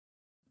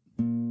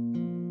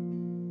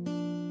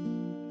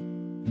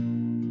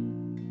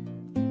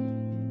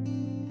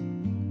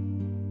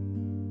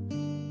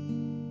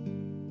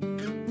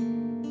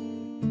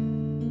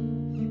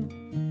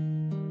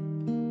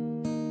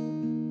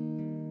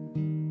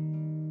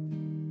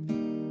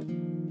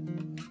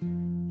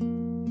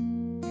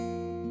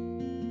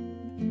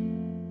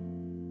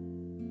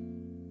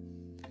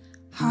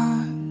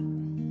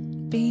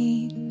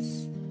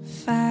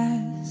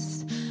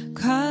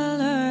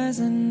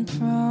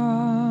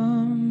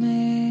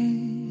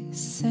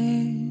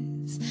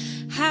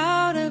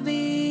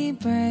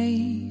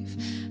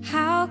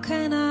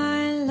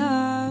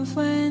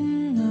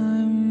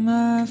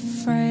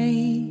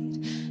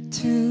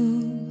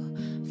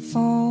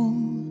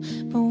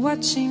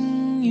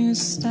watching you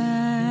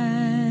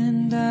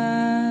stand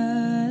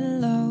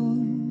alone.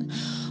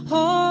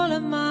 All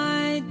of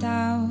my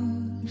doubt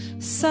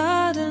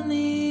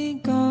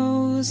suddenly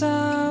goes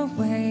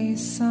away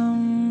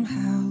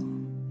somehow.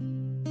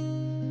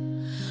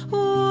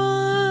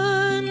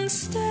 One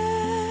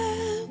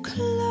step closer.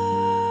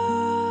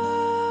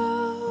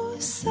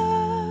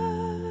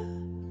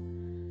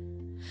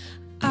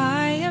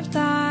 I have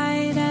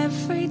died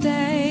every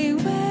day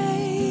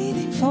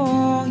waiting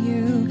for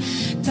you.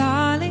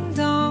 Darling,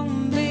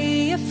 don't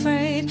be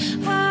afraid.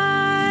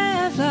 I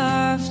have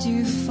loved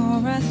you for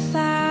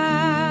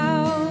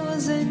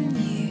 1,000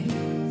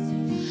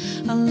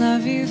 years. I'll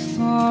love you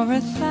for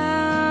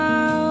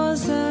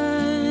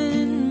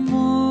 1,000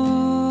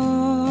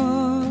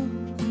 more.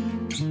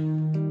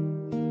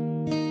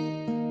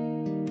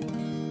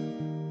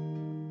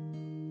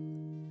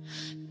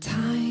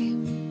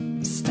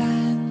 Time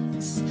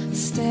stands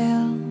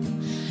still,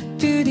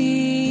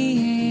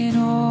 beauty in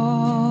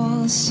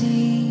all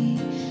she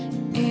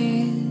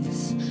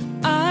is.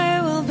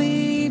 I will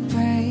be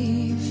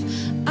brave,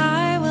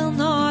 I will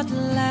not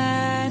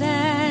let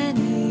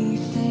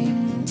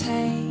anything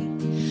take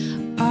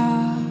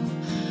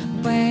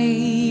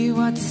away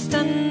what's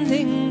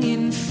standing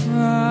in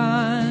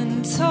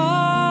front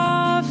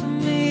of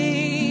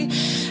me.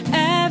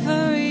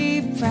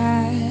 Every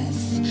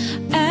breath,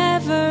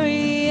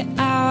 every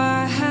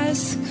hour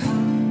has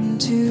come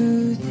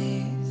to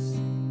this.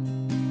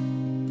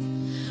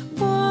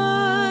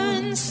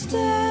 One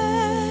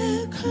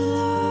step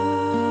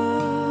closer.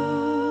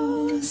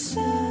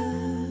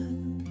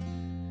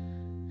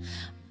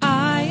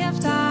 I have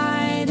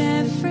died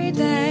every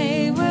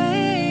day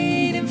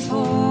waiting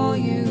for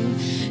you.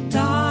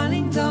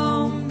 Darling,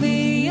 don't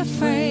be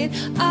afraid.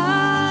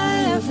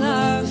 I have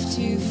loved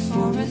you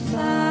for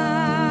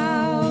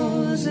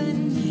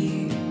 1,000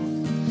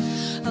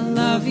 years. I'll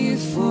love you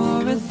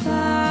for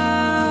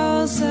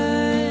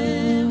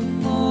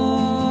 1,000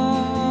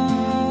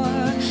 more.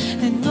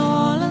 And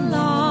all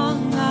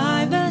along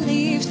I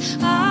believed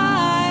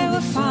I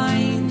would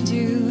find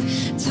you.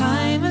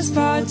 Time has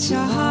brought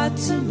your heart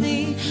to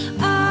me.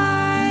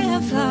 I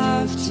have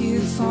loved you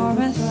for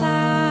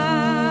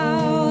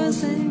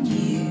 1,000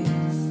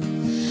 years.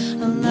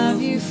 I'll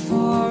love you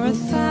for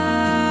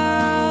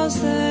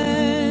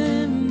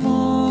 1,000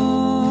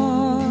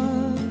 more.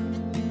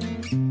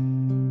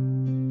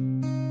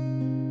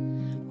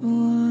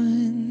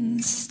 One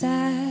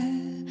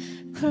step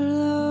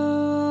closer.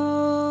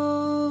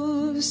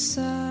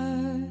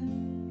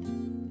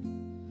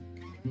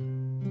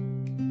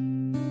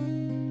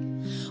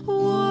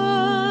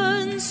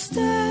 One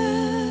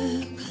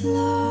step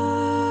closer.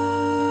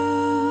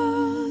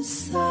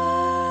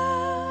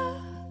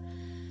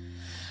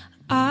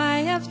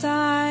 I have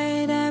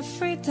died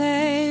every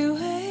day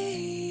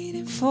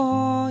waiting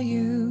for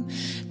you.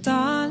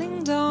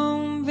 Darling,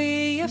 don't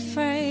be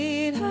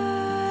afraid.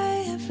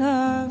 I have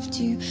loved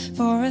you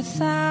for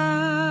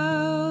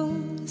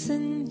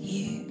 1,000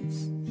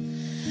 years.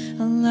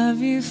 I'll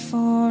love you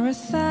for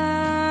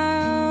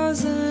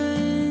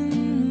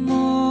 1,000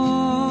 more.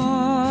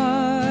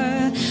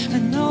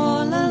 And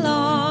all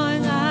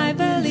along I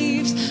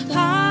believed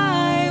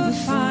I would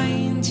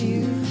find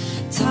you.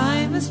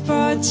 Time has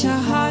brought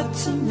your heart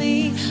to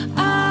me.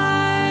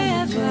 I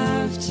have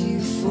loved you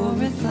for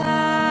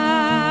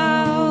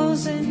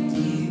 1,000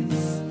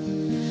 years.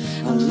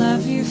 I'll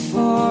love you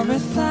for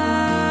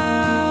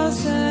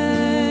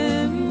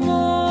 1,000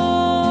 more.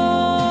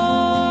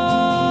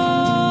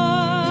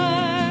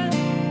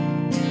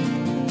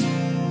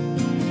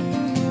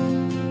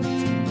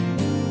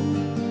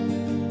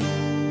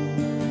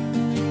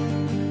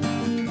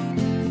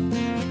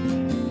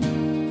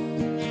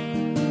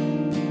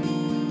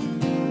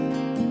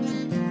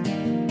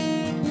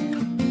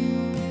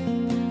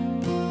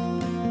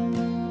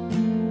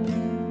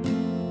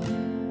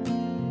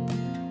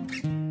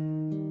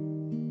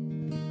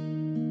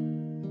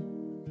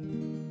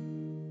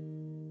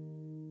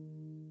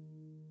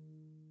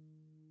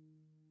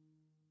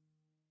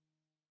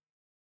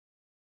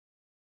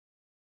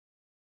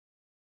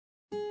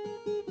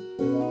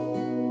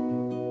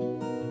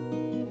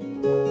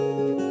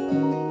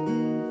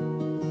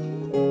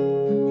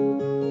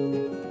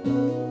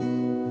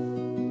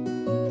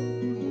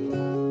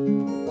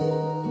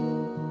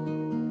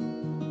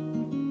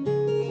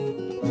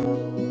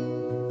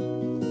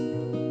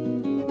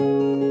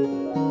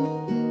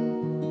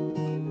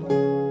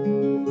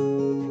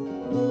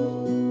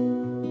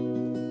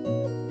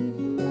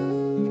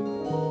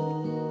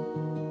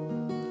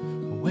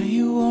 Where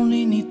you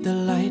only need the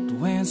light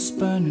when it's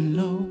burning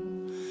low.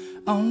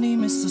 Only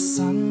miss the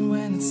sun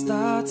when it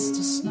starts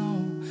to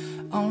snow.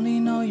 Only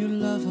know you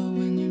love her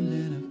when you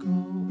let her go.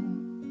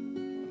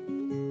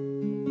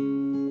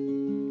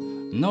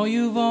 Know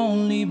you've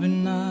only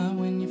been high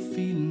when you're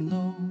feeling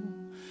low.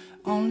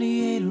 Only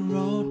hate a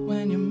road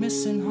when you're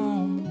missing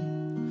home.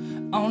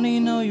 Only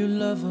know you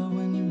love her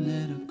when you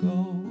let her go.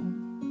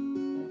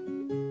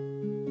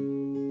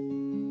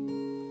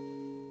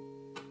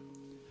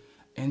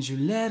 And you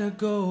let her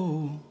go.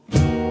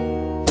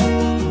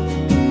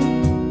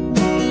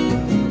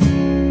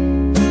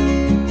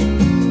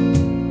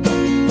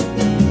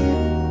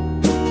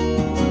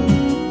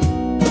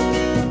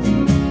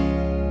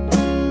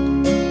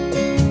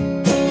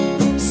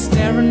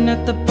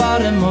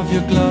 bottom of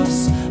your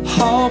glass,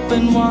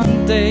 hoping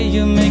one day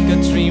you'll make a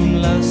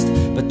dream last.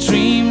 But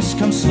dreams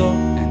come slow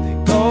and they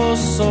go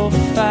so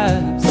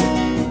fast.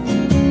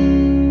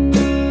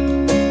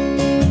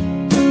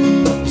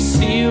 You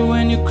see it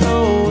when you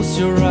close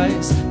your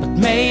eyes, but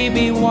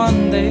maybe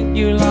one day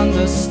you'll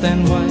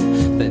understand why.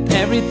 That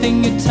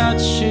everything you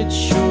touch, it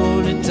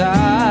surely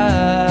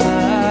dies.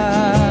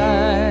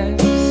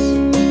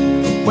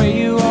 Where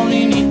you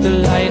only need the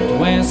light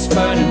when it's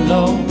burning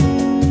low,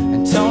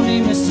 and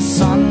only miss the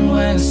sun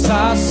when it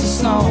starts to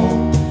snow.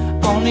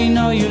 Only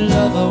know you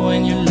love her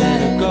when you let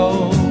her go.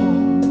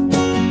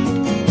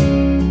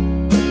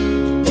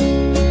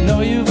 Know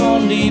you've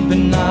only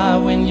been high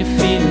when you're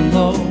feeling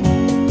low,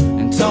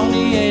 and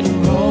only hate the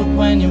road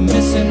when you're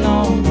missing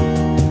home.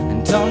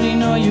 And only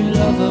know you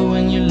love her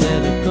when you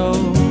let her go.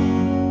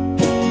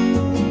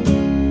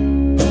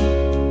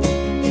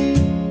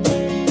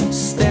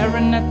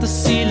 Staring at the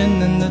ceiling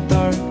in the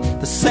dark,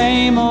 the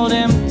same old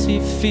empty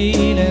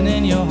feeling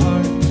in your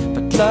heart.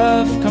 But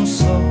love comes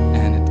slow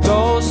and it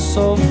goes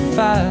so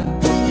fast.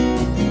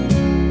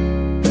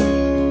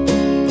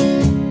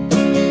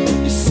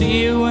 You see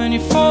it when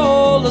you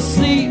fall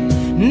asleep,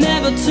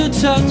 never to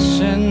touch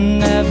and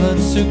never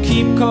to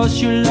keep, 'cause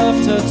you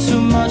loved her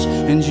too much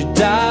and you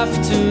dive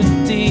too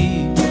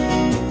deep.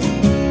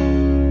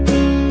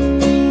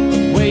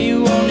 Where you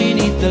only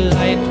need the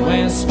light when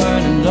it's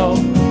burning low,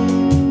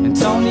 and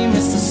only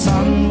miss the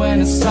sun when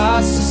it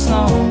starts to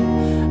snow.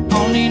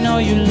 Only know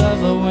you love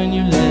her when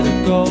you let her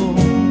go.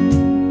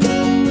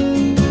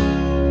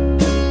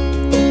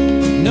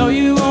 Know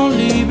you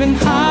only been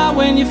high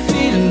when you're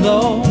feeling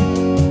low,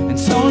 and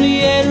it's only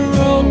hate the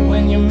road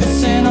when you're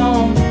missing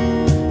home.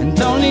 And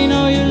only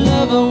know you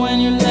love her when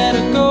you let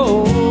her go.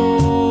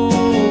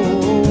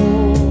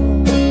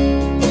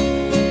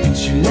 And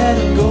you let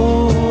her go.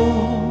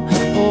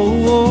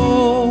 Oh, oh,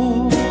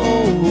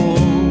 oh, oh.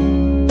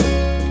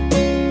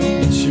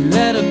 And you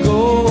let her go.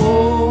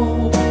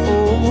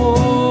 Oh, oh,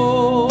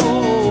 oh.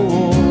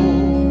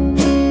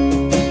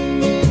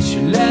 And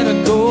you let her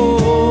go.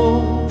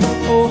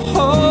 Oh,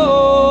 oh.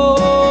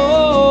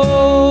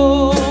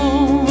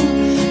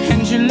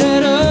 And you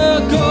let her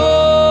go.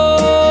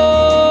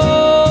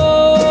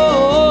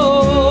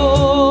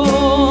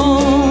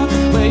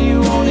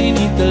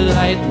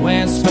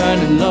 When it's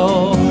burning low,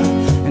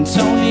 and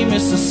only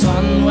miss the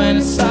sun when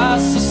it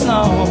starts to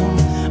snow.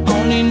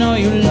 Only know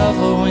you love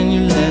her when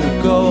you let her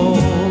go.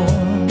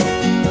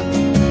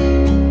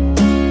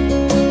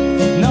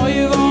 Know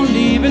you've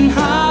only been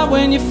high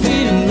when you're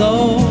feeling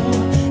low,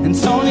 and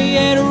only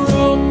hate the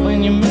road when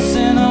you're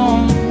missing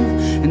home.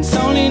 And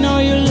only know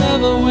you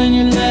love her when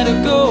you let her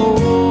go.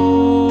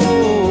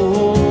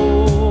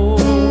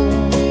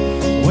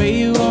 Where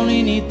you only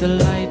need the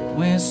light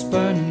when it's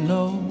burning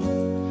low,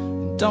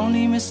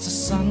 only miss the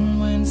sun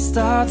when it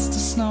starts to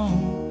snow.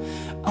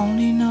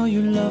 Only know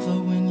you love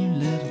her when you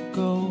let her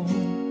go.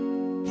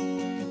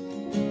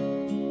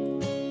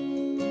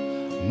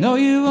 Know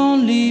you've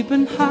only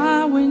been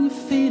high when you're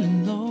feeling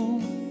low,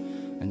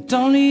 and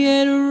only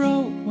hit a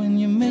road when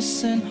you're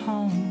missing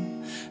home.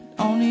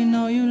 Only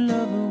know you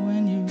love her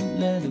when you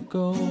let her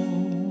go.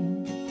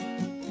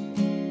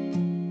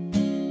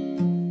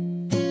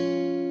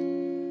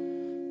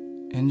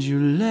 And you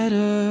let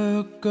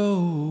her go.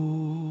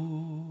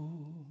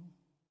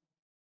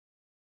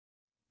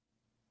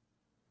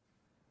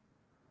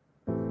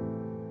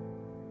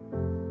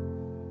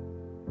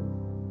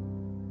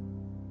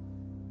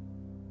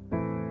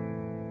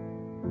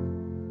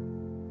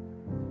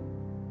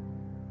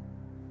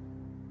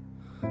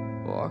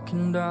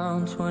 Walking down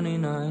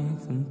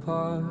 29th and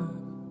Park,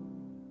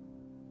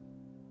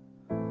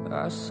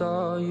 I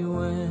saw you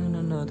in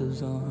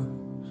another's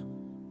arms.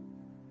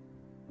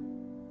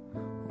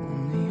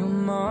 Only a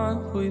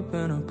month we've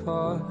been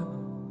apart,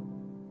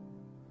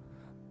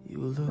 you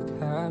look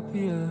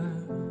happier.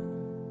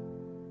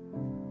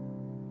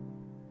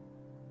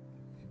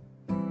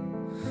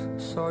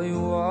 Saw you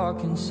walk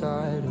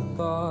inside a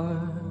bar.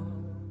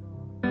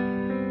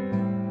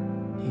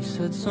 He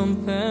said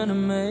something to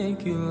make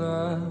you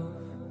laugh.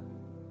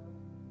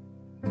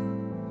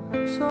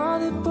 Saw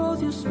that both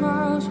your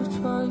smiles were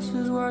twice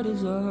as wide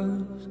as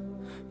ours.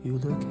 You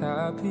look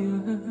happier,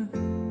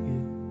 you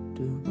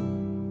do.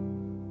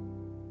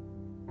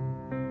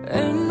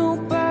 Ain't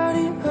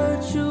nobody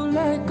hurt you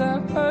like I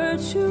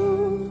hurt you.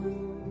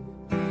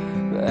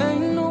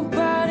 Ain't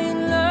nobody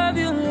love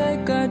you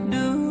like I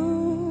do.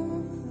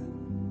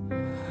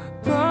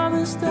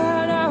 Promise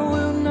that I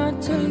will not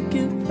take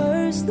it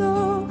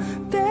personal,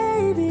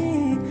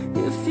 baby.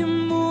 If you're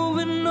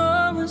moving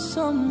on with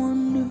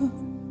someone new,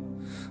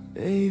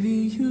 baby,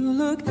 you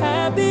look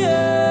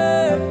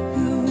happier,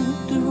 you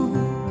do.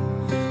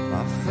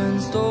 My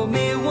friends told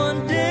me one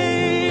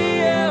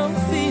day I'll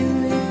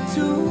feel it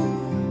too.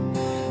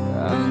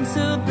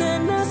 Until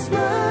then I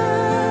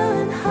smile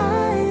and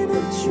hide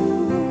the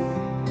truth.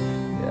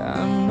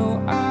 I know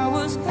I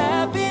was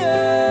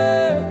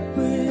happier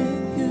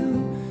with you.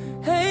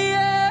 Hey,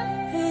 yeah,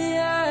 hey,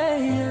 yeah,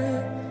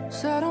 yeah.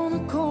 Sat on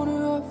the corner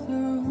of the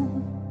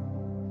room.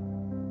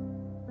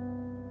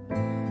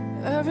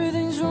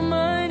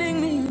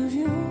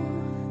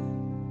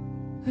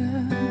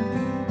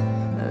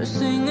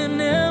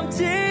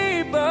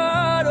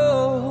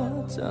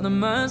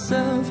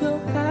 myself, you're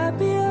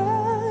happier,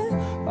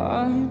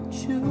 aren't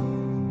you?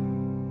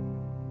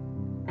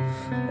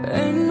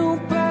 Ain't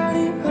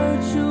nobody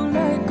hurt you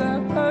like I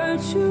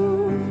hurt you.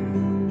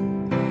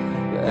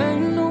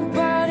 Ain't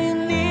nobody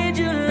need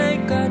you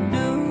like I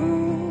do.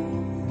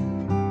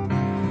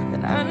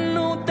 And I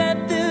know that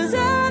there's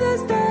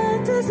others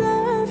that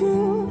deserve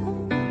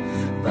you,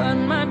 but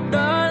my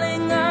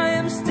darling, I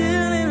am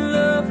still in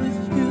love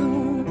with you.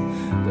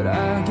 But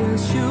I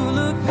guess you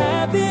look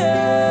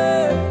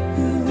happier,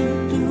 you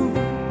do.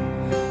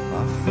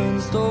 My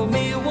friends told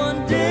me one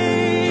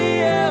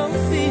day I'll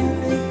feel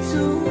it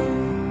too.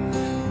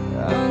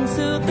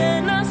 Until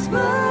then I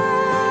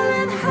smile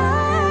and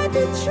hide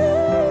the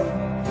truth.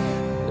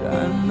 But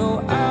I know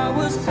I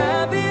was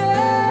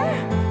happier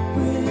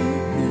with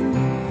you.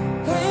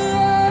 Hey,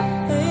 yeah,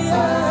 hey,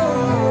 yeah.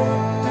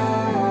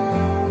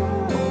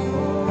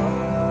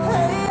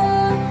 Hey,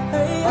 yeah,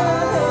 hey,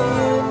 yeah, hey,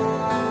 yeah.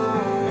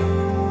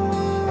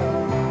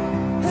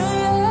 Hey,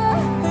 yeah,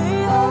 hey,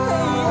 yeah, hey,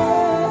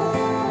 yeah.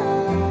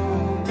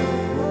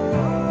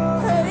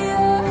 Hey,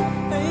 yeah,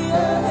 hey,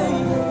 yeah, hey,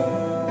 yeah.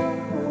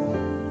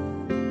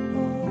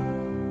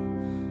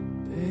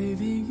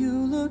 Baby, you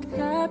look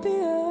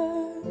happier,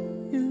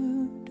 you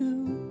do.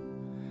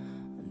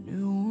 I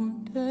knew one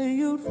day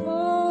you'd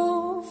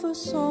fall for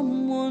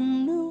someone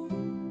new.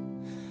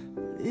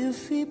 But if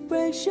he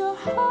breaks your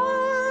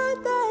heart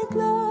like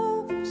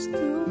lovers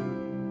do,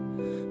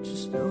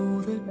 just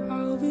know that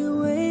I'll be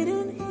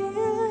waiting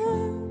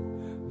here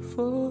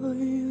for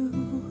you.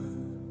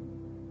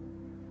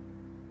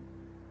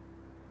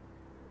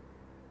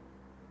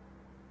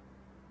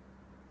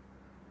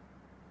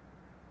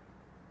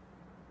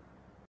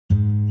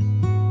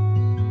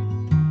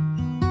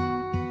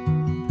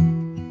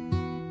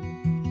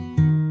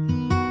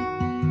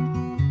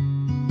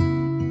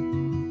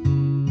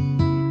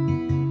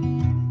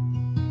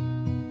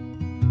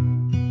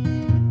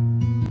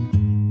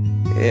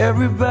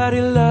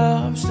 Everybody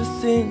loves the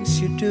things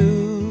you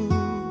do,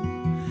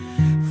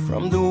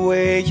 from the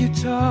way you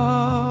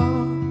talk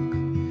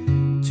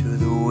to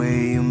the way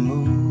you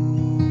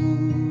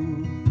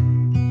move.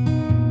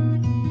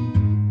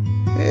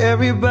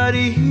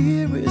 Everybody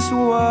here is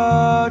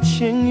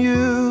watching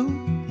you,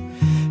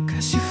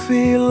 'cause you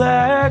feel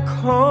like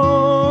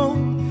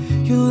home.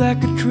 You're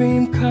like a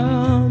dream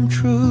come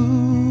true.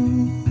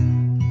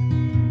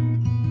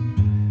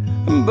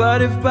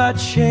 But if by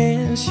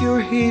chance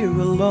you're here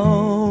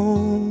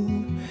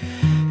alone,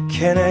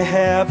 can I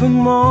have a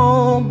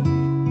moment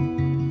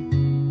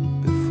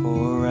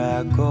before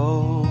I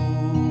go?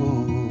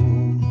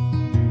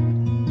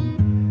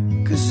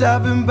 'Cause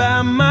I've been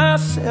by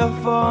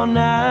myself all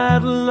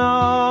night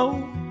long,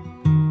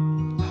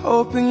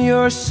 hoping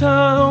you're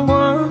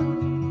someone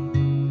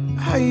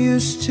I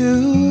used to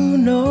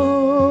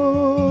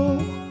know.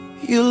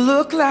 You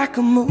look like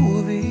a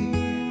movie,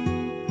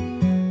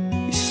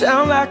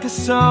 sound like a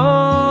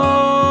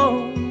song.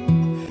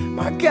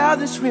 My God,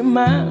 this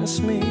reminds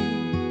me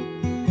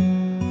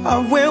of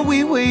when we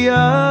were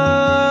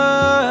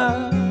young.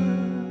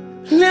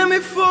 Let me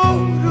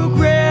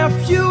photograph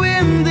you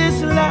in this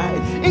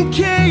light, in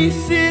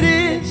case it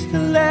is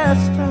the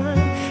last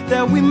time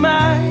that we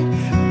might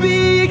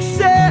be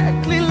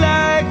exactly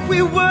like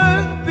we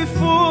were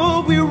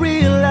before we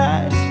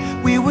realized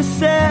we were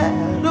sad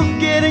of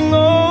getting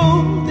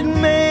old. It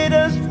made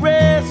us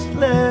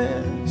restless.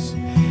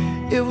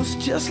 It was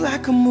just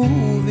like a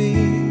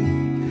movie,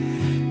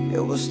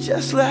 it was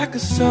just like a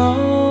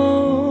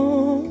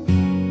song.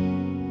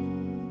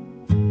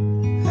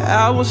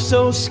 I was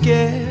so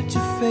scared to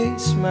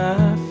face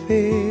my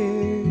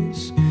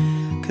fears,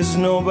 'cause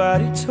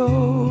nobody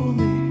told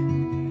me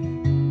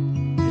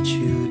that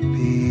you'd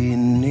be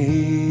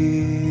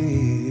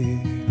near.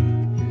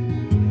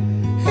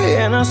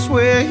 And I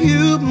swear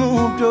you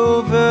moved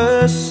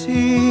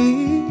overseas,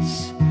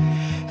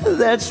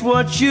 that's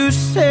what you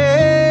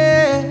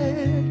said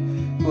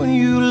when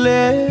you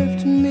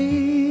left me.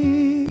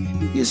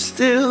 You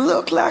still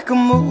look like a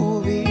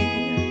movie,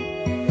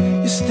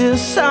 you still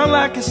sound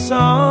like a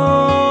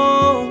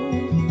song.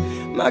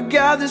 My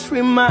God, this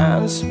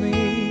reminds me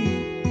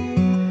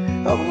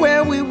of when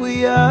we were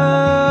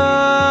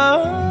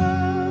young.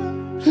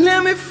 Let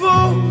me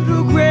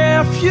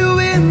photograph you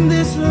in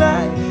this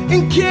light,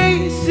 in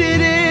case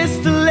it is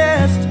the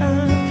last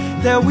time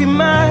that we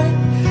might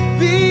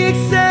be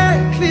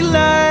exactly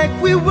like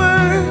we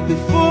were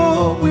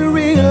before we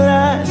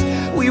realized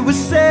we were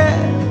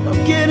sad of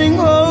getting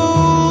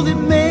old.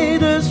 It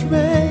made us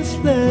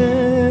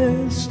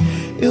restless.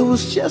 It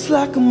was just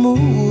like a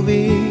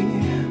movie,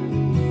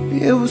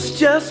 it was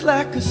just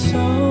like a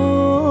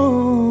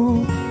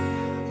song.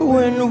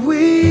 When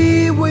we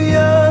were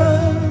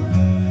young,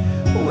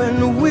 when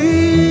we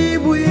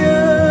were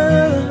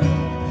young,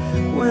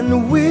 when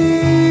we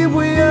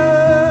were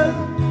young,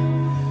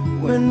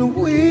 when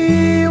we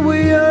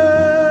were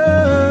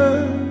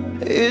young.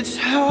 It's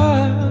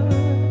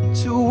hard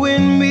to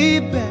win me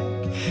back,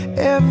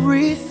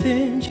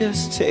 everything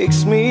just takes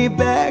me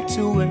back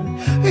to when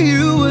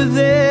you were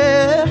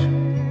there,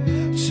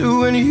 to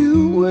when you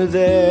were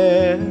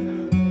there.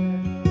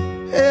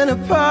 and a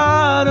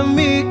part of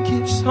me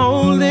keeps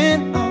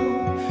holding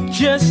on,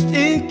 just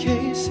in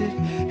case it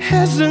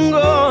hasn't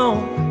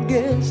gone. I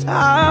guess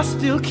I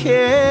still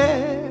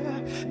care.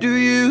 Do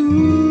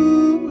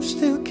you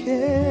still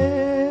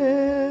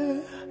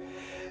care?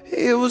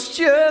 It was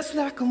just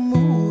like a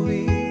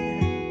movie,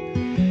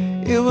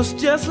 it was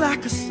just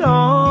like a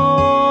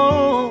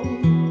song.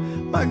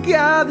 My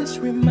God, this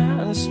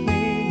reminds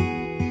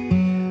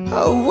me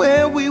of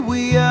when we were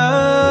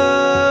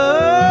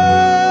young.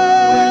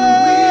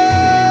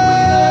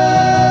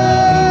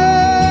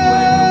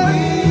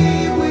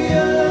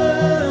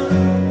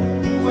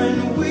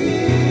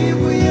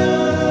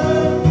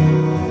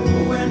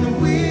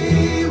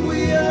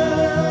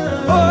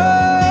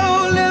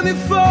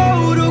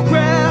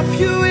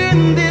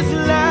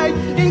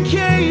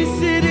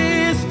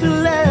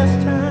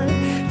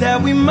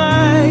 We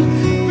might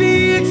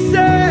be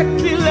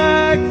exactly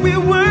like we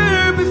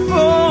were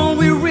before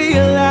we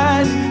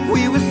realized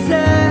we were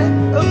sad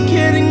of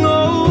getting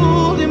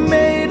old. It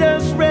made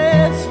us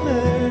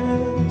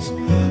restless.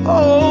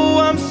 Oh,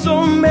 I'm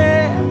so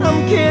mad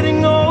I'm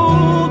getting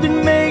old.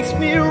 It makes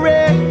me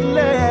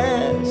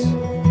reckless.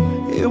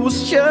 It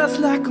was just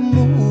like a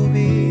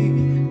movie,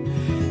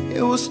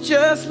 it was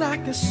just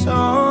like a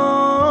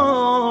song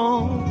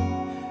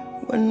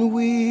when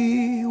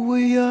we were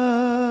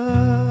young.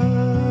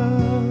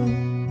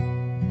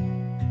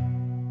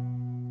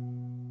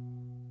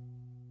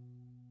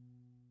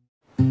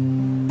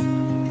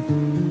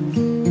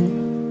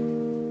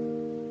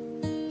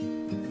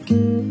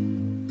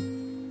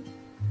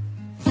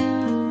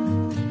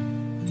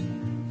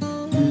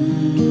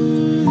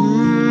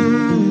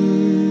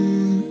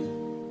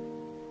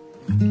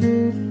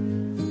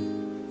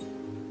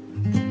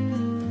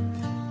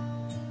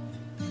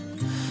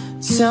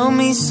 Tell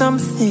me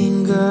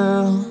something,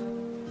 girl.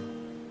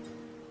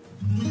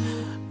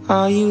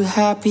 Are you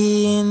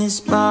happy in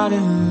this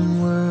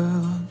modern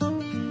world?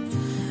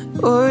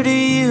 Or do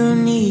you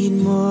need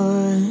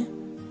more?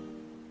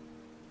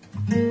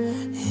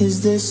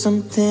 Is there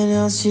something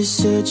else you're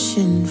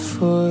searching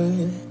for?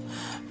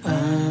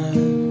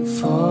 I'm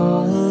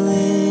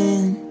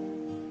falling.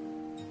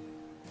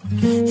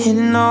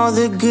 In all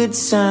the good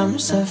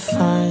times I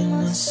find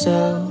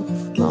myself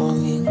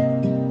longing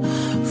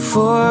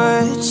for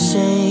a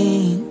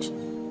change,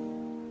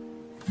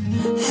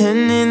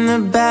 and in the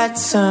bad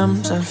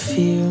times I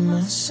fear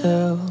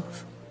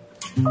myself.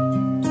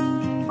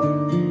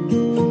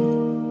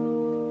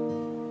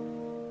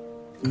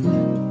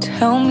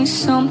 Tell me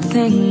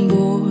something,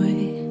 boy.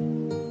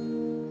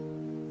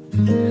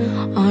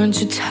 Aren't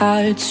you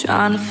tired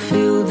trying to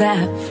fill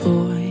that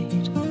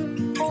void?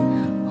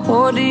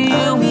 Or do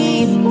you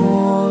need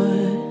more?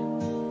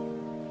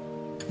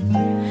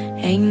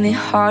 Ain't it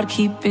hard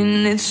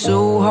keeping it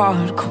so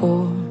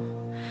hardcore?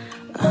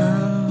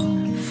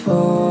 I'm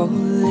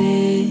falling.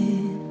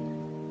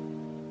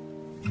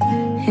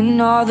 In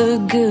all the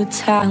good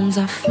times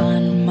I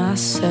find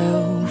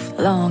myself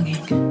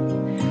longing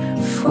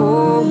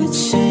for a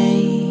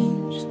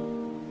change,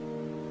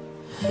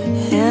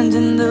 and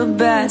in the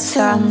bad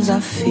times I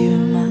fear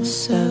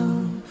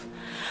myself.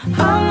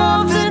 I'm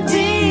off the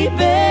deep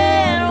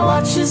end,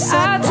 watch as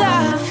I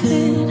dive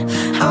in.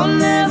 I'll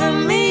never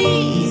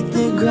meet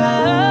the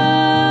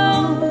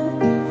ground,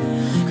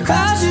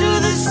 crash to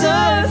the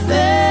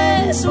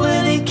surface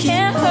where they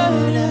can't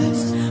hurt us.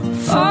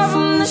 Far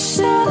from the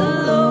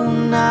shallow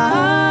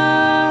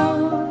now,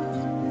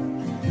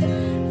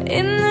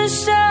 in the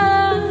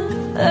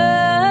shallow,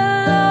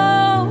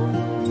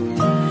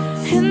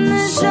 in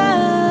the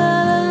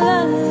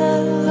shallow,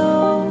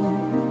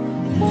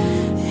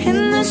 in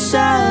the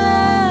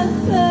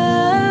shallow,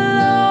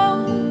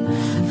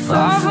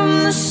 far from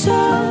the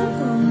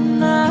shallow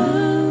now.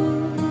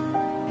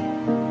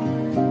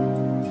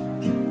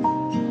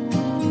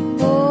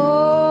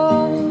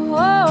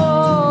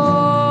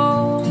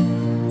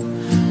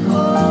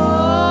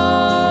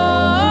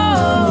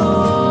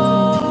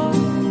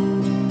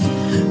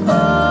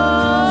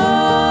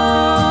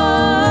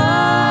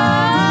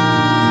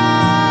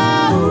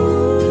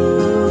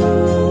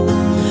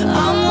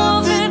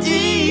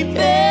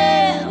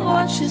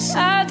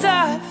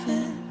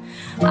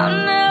 I'll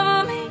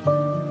never meet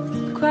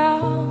the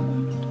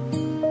ground,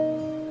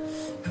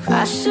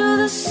 crash to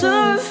the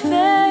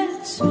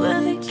surface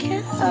where they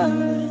can't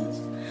hurt us.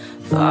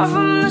 Far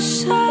from the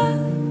shallow,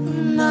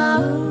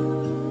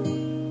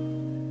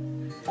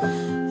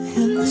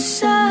 in the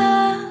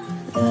shallow,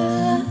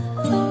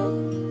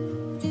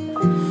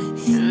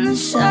 in the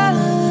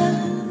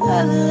shallow,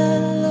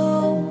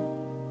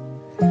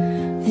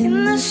 in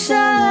the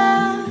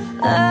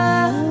shallow,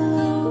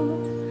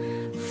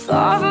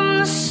 far from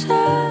the shallow.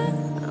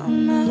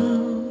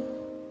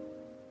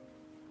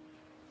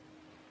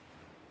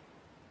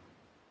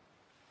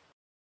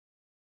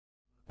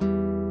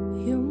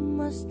 You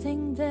must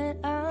think that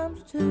I'm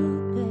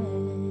stupid.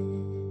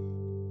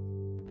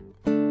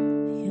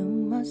 You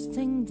must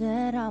think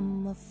that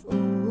I'm a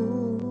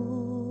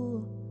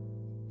fool.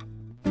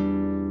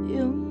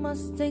 You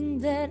must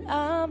think that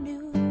I'm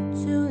new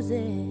to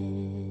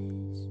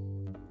this,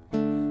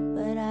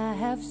 but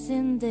I've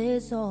seen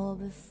this all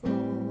before.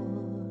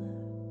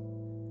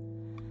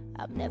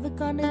 I'm never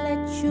gonna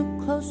let you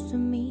close to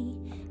me,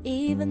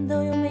 even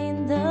though you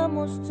mean the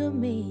most to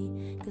me.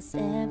 'Cause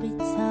every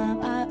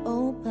time I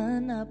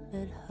open up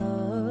it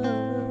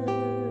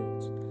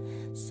hurts.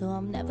 So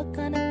I'm never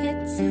gonna get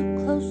too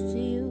close to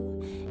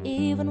you,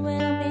 even when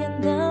I mean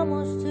the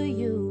most to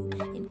you,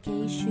 in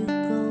case you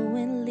go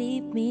and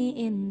leave me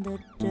in the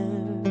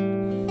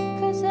dirt.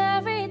 'Cause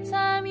every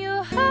time you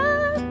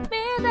hurt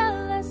me, the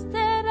less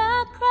that I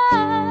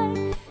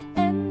cry.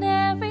 And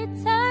every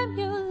time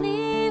you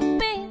leave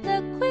me, the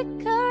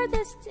quicker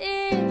this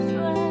tears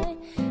dry.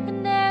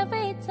 And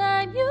every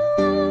time you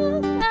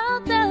walk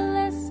out, the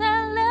less I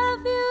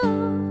love you.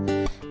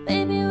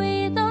 Baby, we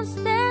don't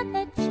stand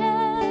a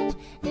chance.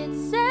 It's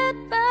sad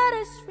but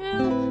it's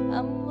true,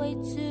 I'm way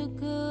too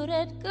good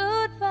at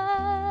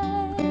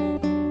goodbye.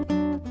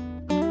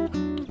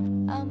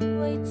 I'm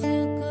way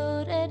too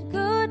good at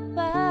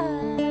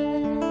goodbye.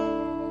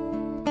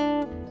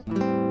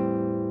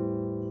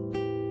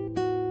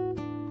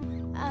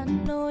 I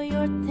know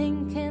you're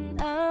thinking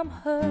I'm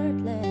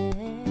heartless.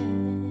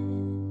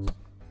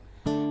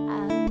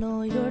 I know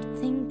you're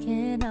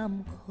thinking I'm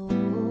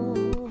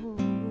cold.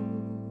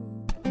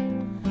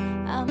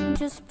 I'm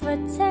just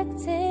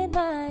protecting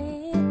my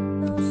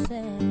innocence.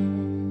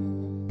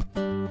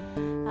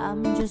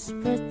 I'm just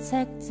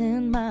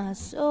protecting my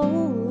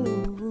soul.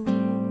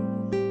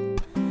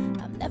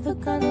 I'm never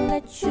gonna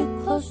let you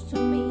close to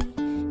me,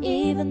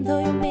 even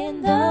though you mean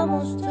the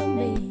most to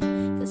me.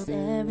 'Cause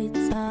every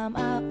time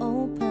I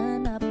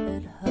open up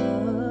it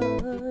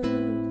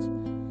hurts.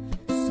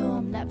 So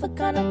I'm never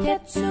gonna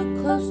get too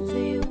close to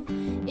you,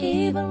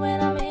 even when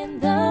I mean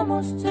the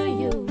most to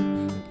you,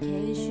 in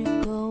case you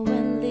go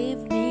and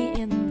leave me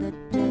in the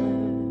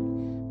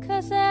dirt.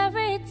 'Cause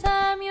every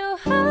time you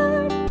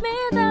hurt me,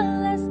 the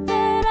less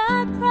that I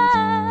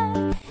cry.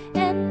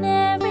 And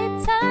every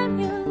time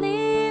you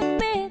leave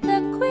me, the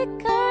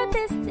quicker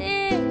this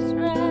tears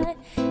dry.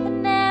 And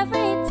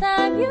every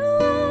time you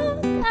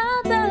walk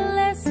out, the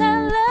less I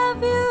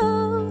love you.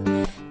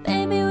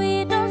 Baby, we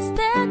don't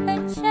stand a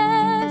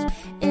chance.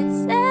 It's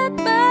sad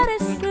but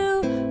it's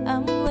true,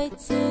 I'm way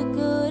too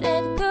good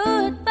at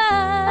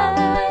goodbye. I'm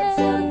way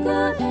too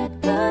good at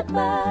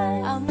goodbye.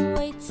 I'm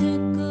way too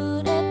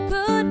good at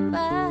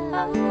goodbye.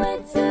 I'm way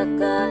too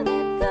good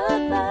at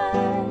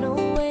goodbye. No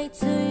way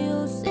till you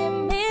see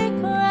me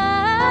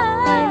cry. I'm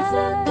way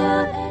too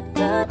good at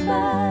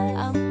goodbye.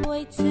 I'm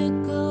way too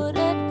good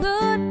at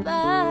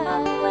goodbye.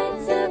 I'm way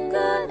too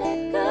good at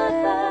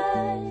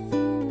goodbye.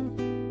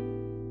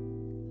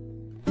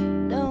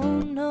 No,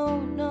 no,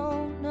 no,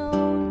 no,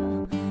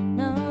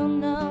 no, no,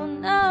 no,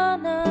 no,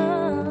 no,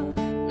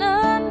 no,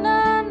 no,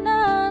 no,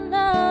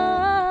 no.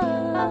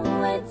 I'm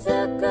way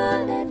too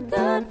good at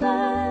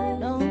goodbye.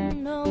 No,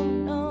 no,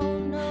 no,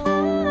 no.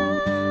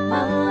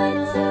 I'm way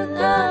too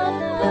good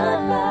at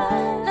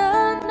goodbye. No,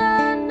 no,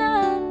 no,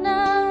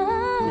 no.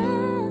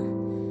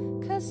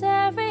 'Cause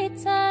every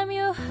time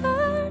you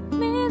hurt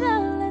me, the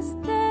less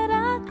that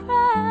I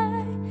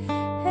cry.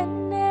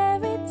 And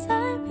every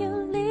time you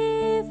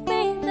leave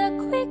me, the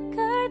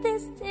quicker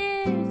this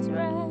tears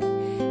dry.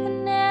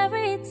 And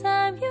every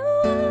time you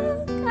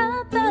walk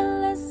out, the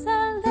less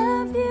I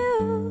love you.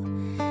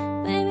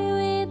 Baby,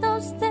 we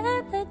don't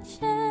stand a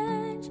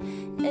chance.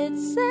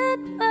 It's sad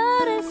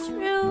but it's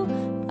true,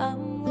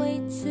 I'm way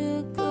too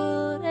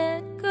good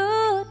at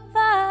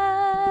goodbyes.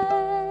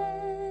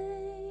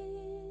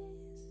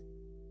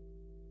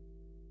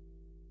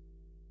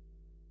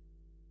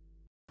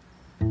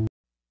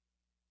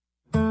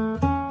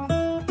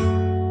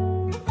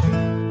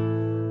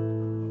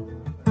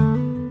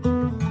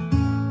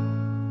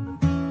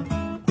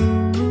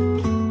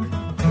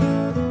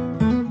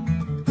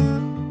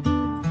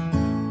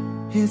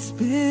 It's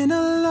been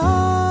a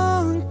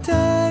long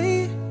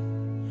day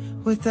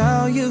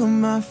without you,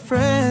 my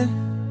friend.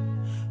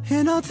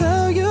 And I'll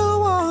tell you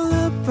all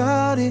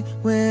about it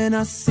when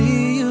I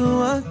see you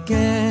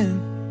again.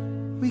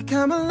 We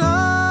come a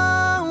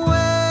long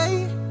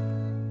way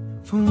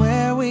from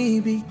where we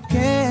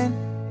began.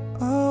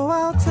 Oh,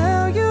 I'll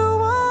tell you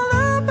all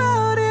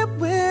about it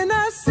when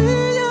I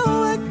see you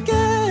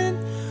again.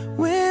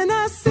 When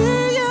I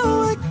see you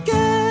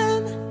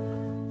again.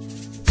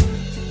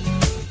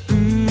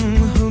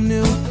 Who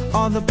knew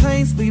all the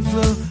planes we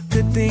flew,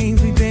 good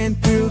things we've been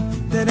through,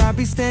 that I'd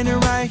be standing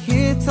right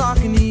here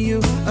talking to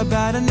you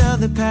about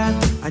another path.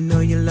 I know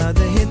you love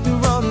to hit the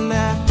road and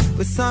laugh,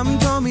 but something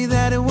told me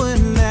that it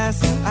wouldn't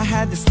last. I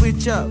had to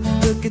switch up,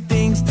 look at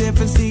things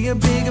different, see a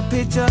bigger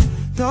picture.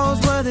 Those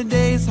were the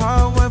days,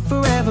 hard work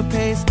forever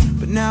pays.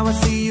 But now I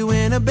see you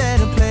in a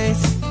better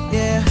place,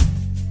 yeah.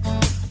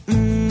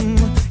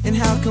 And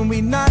how can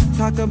we not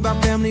talk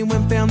about family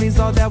when family's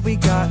all that we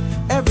got?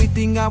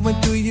 Everything I went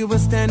through, you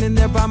were standing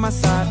there by my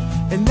side.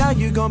 And now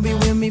you're gonna be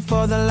with me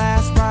for the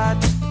last ride.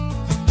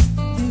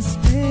 It's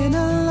been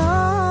a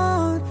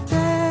long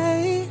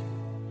day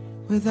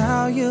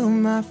without you,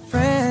 my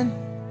friend.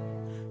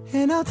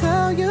 And I'll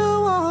tell you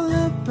all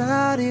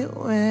about it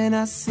when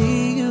I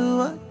see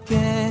you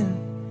again.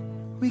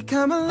 We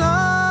come a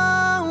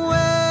long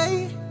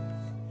way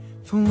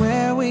from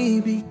where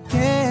we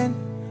began.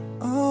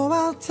 Oh,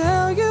 I'll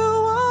tell you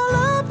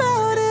all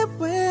about it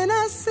when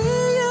I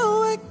see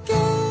you again.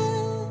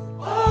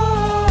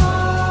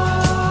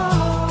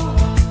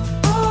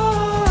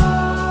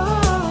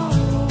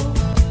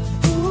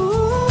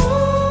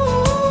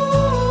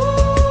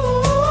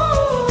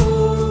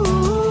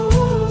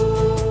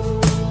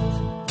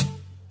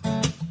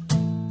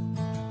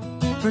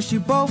 First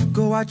you both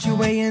go out your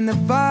way and the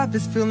vibe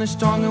is feeling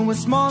strong, and what's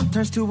small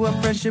turns to a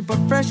friendship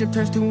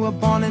turns to a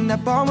bond, and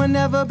that bond will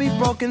never be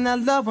broken, that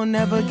love will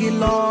never get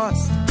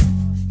lost.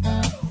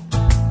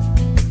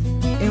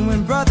 And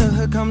when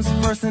brotherhood comes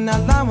first, and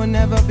that line will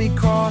never be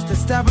crossed,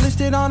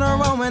 established it on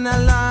our own when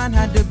that line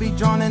had to be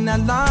drawn, and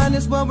that line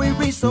is what we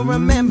reach, so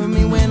remember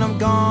me when I'm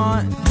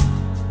gone.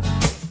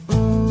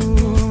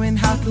 Ooh, and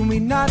how can we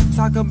not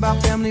talk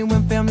about family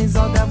when family's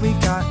all that we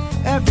got?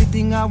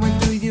 Everything I went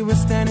through, you were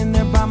standing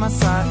there by my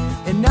side,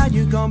 and now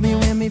you gon' be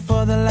with me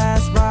for the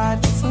last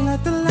ride. So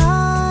let the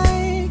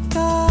light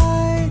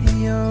guide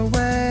your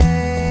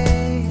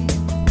way,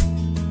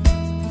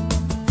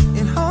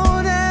 and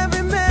hold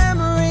every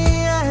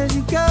memory as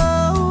you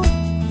go,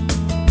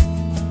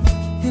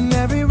 and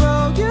every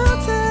road you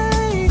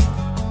take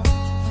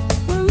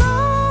will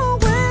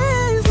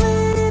always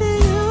lead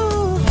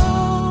you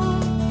home.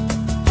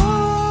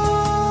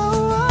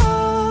 Oh,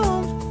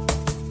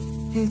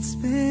 it's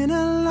been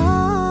a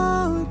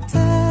long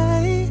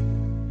day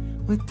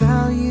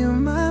without you,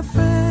 my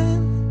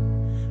friend,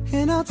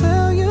 and I'll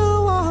tell you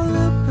all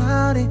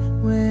about it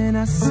when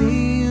I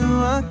see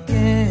you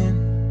again.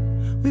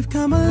 We've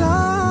come a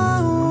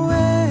long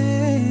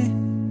way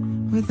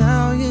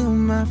without you,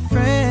 my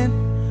friend.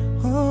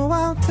 Oh,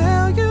 I'll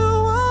tell you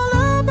all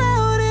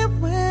about it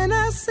when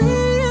I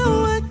see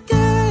you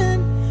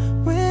again,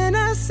 when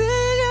I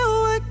see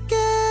you again.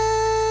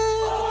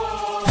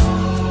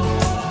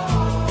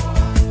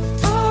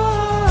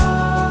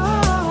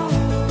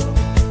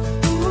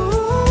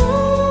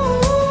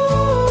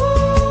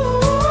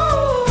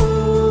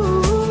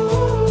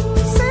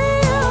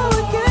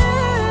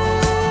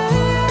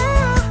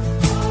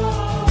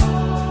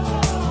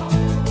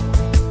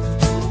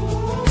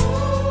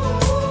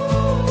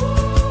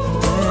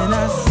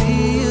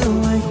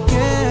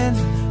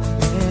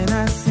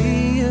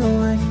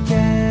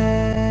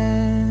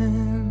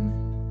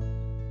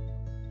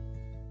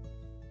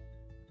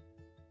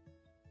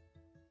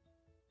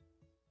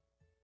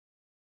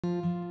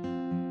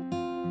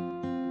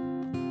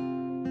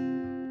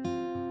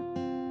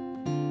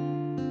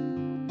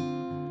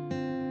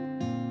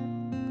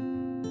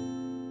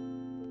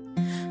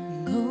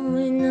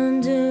 Going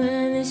under,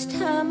 and this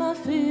time I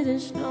feel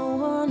there's no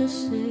one to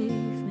save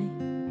me.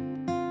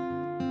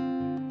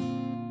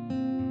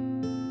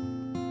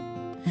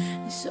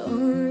 This all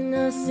or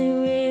nothing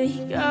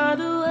really got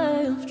a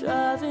way of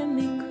driving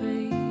me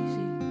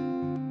crazy.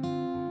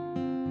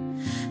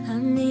 I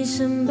need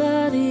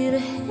somebody to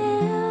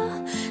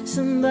hear,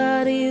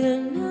 somebody to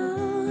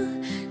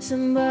know,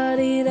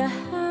 somebody to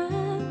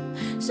have,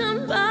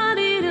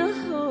 somebody to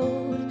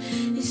hold.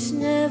 It's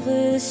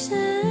never the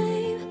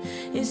same,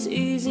 it's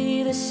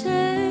easy to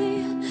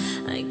say.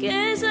 I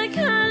guess I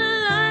kinda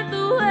like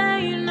the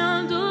way you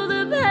numbed all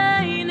the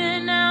pain,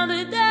 and now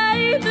the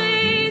day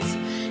bleeds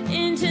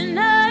into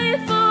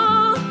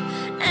nightfall,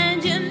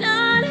 and you're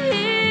not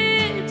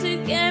here to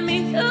get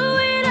me through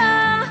it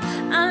all.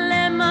 I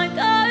let my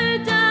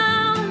guard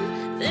down,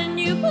 then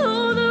you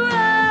pulled the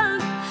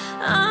rug.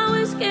 I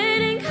was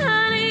getting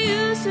kinda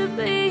used to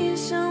being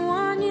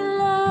someone you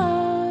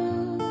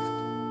loved.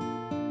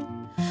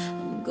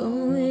 I'm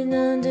going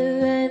under,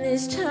 and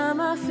this time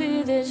I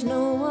feel there's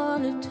no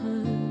one to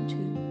turn to.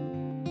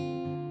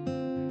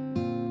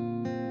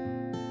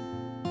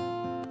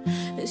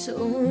 This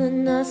all or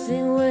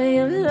nothing way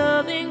of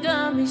loving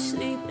got me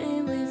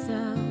sleeping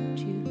without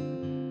you.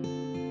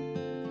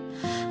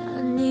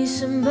 I need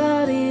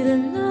somebody to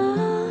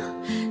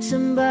know,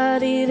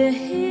 somebody to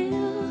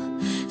heal,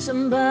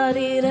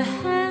 somebody to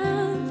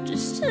have,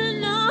 just to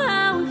know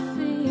how it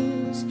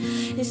feels.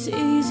 It's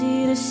easy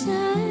to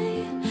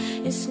say,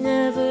 it's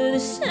never the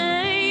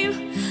same.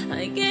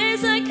 I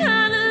guess I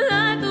kinda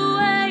like the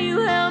way you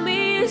help me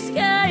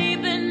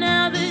escape, and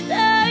now the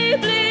day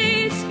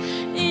bleeds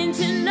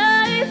into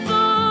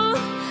nightfall,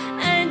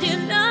 and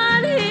you're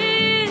not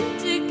here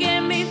to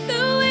get me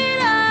through it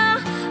all.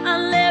 I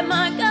let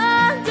my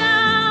guard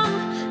down,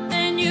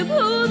 then you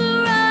pulled the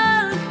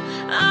rug.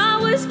 I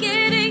was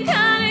getting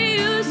kinda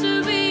used to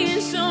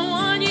being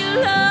someone you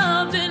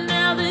loved, and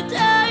now the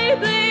day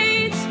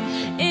bleeds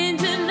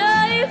into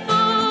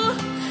nightfall,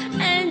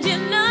 and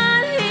you're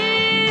not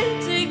here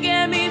to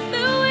get me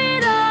through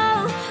it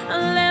all. I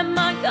let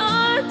my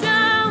guard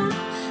down,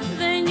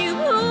 then you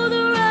pulled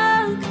the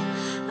rug.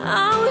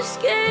 I was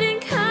getting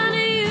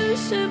kinda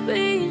used to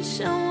being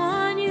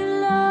someone you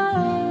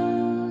loved.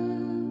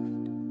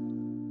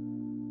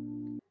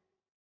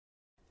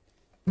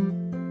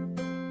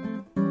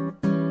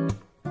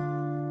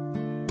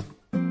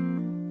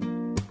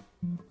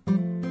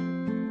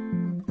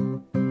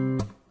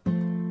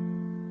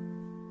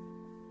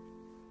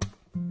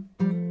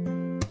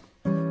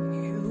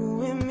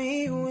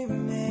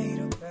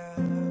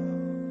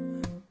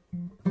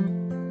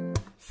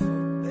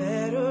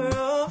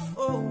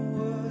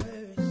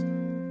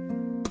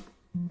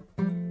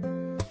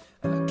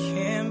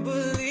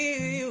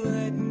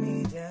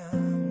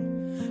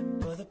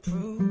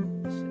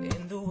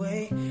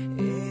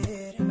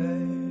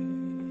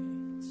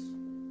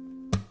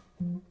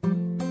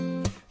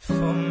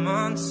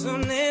 months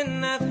on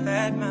end I've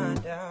had my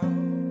doubt,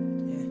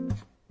 yeah.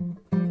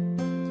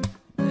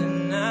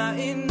 And now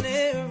in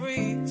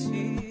every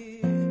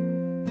tear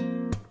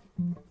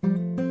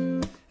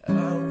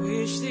I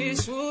wish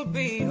this would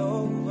be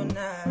over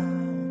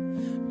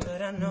now,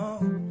 but I know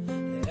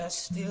that I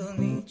still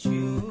need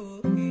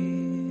you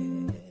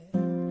here.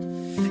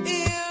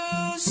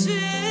 You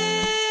say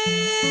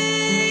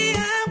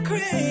I'm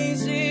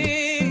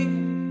crazy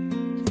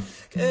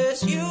 'cause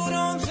you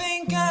don't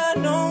think I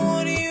know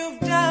what you've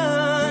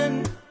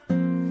done,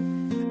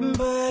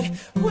 but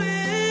when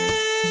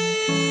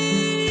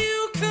you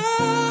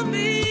call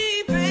me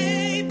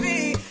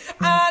baby,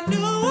 I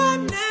know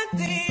I'm not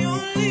the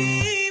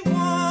only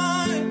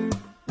one.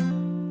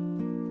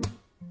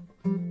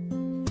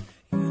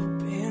 You've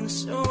been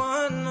so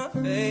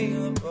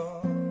unavailable.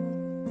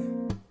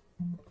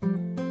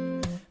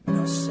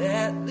 Now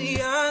sadly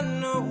I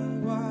know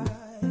why.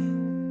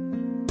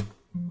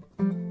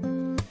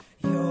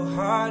 Your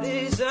heart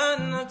is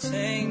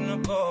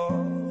unattainable,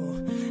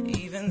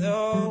 even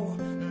though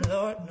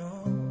Lord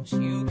knows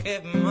you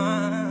kept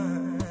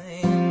mine.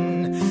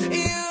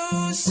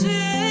 You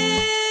say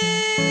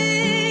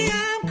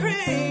I'm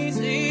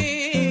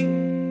crazy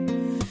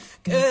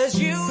 'cause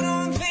you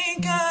don't think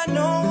I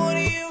know what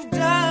you've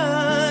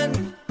done,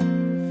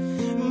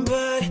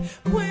 but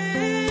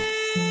when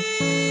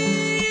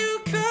you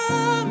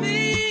call me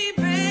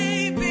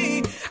baby,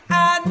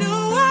 I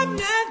know I'm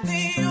not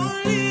the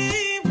only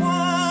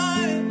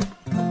one.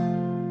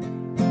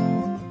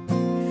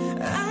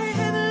 I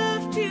have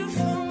loved you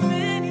for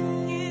many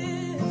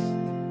years,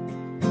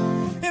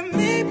 and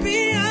maybe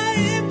I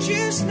am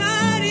just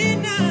not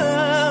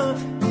enough.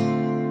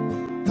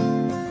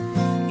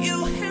 You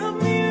help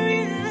me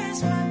realize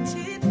my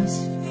deepest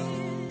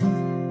fears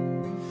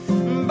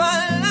by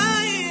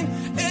lying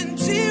and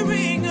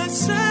tearing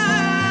us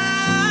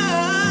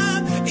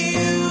up.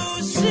 You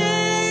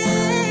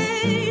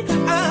say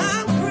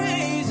I'm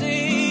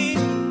crazy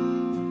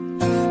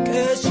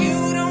 'cause you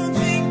don't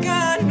think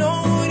I know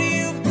what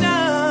you've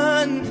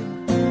done,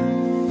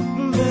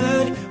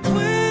 but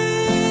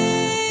when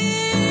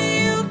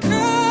you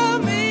call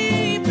me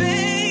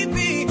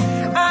baby,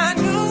 I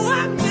know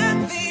I'm not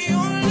the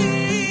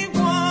only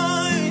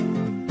one.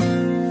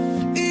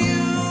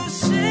 You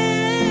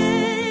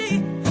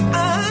say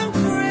I'm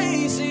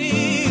crazy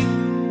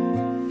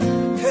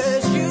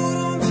 'cause you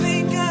don't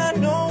think I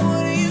know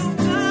what you've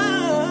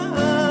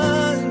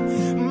done,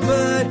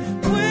 but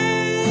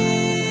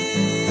when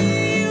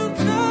you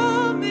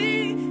call me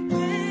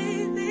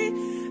baby,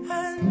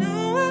 I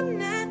know I'm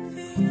not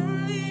the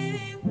only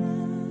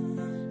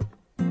one.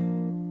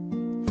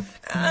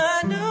 I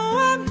know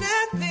I'm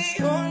not the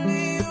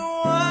only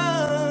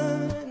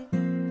one.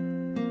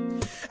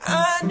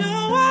 I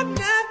know I'm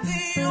not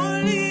the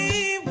only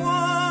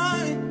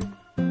one.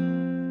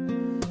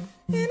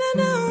 And I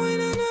know,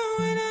 and I know,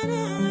 and I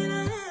know, and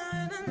I know,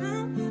 and I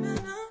know, and I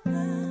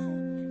know.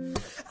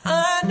 I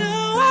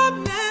know I'm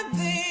not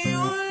the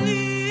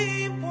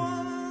only one.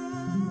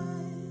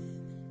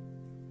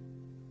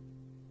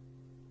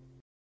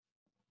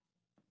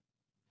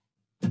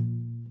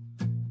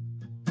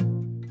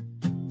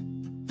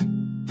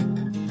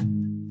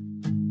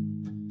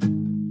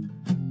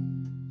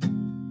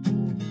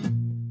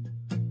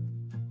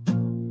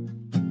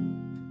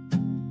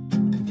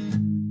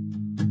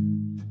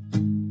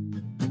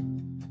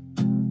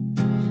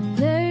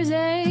 There's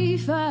a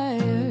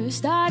fire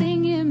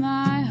starting in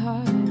my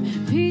heart,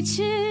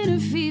 reaching a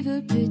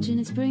fever pitch and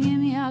it's bringing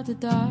me out the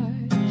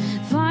dark.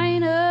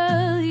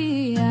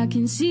 Finally, I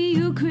can see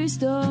you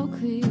crystal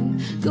clear.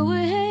 Go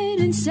ahead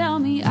and sell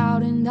me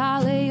out and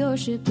I'll lay your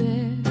ship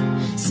bare.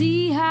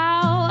 See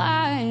how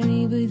I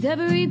leave with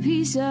every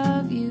piece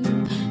of you.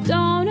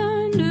 Don't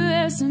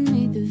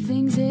underestimate the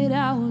things that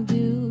I will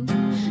do.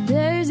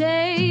 There's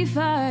a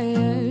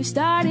fire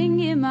starting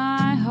in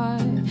my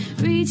heart,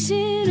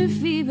 reaching a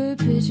fever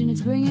pitch and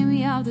it's bringing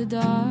me out the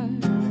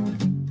dark.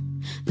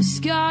 The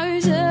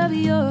scars of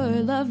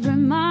your love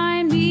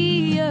remind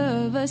me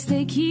of us.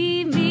 They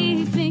keep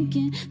me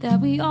thinking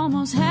that we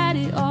almost had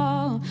it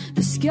all.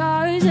 The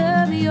scars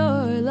of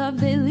your love,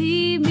 they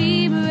leave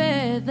me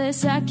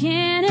breathless. I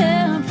can't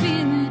help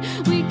feeling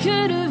we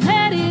could have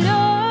had it all.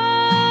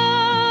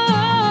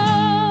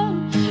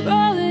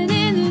 Rolling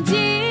in the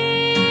deep,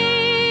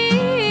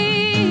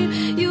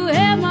 you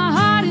held my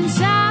heart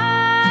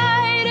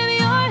inside of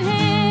your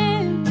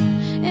hand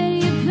and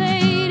you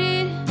played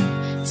it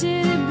to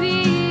the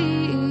beat.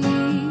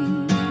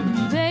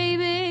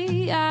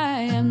 Baby, I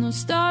have no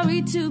story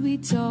to be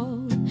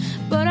told,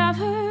 but I've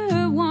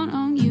heard one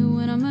on you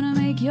and I'm gonna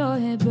make your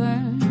head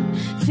burn.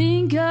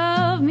 Think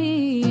of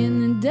me in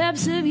the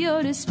depths of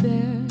your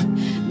despair,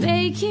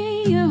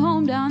 making your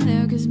home down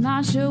there 'cause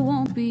mine sure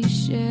won't be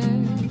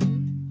shared.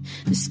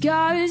 The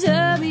scars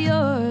of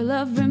your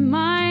love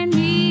remind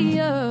me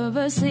of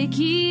us. They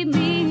keep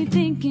me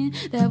thinking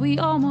that we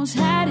almost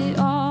had it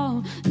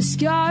all. The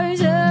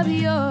scars of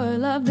your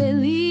love, they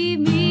leave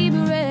me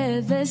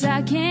breathless.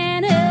 I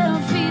can't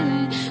help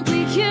feeling we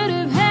could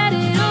have had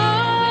it all.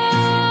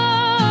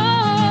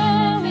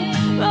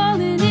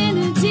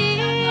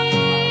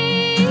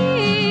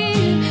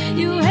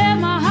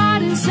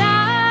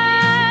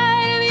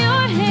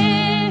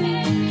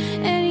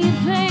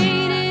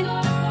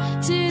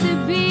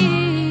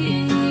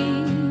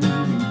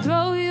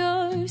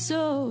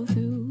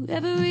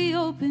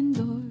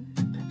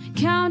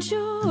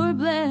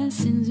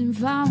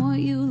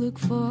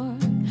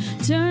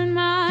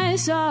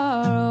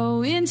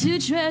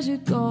 let you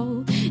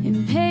go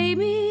and pay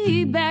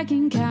me back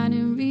in kind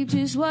and reap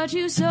just what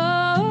you sow.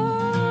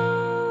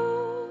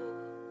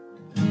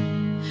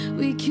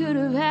 We could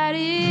have had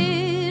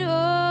it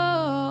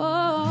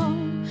all.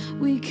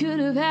 We could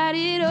have had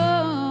it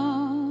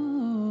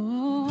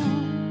all.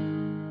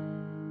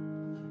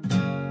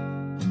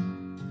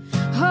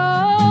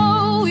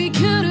 Oh, we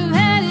could have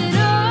had it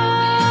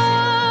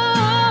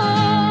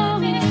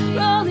all.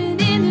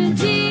 Rolling in the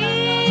deep.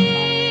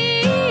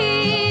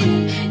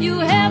 You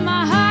had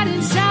my heart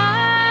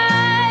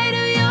inside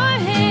of your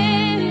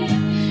hand,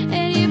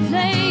 and you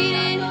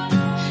played it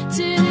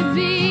till it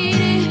beat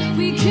it.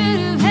 We could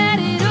have had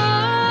it all.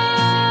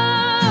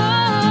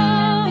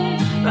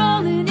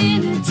 Rolling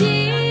in the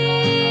deep.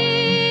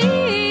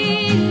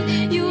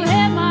 You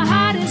had my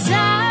heart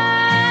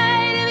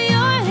inside of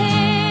your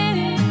hand,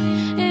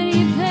 and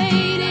you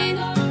played it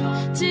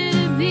till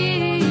it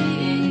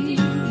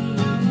beat.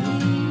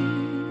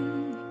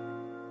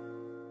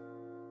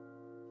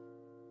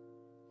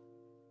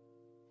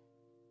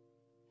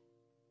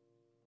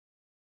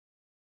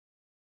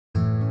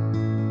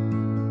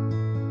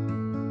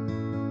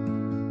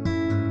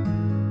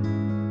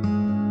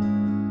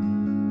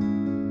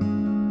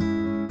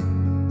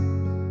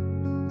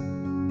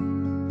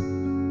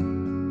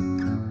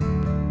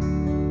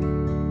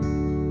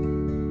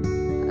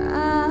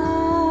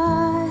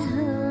 I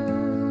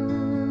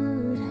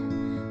heard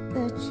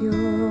that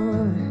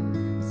you're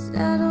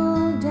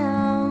settled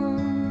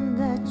down,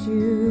 that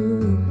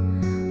you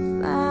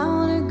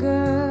found a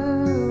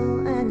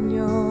girl and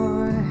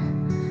you're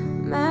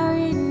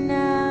married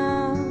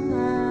now.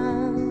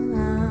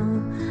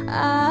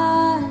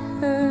 I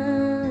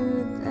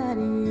heard that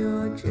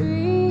your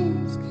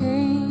dreams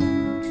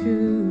came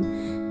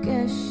true.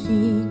 Guess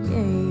she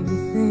gave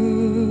you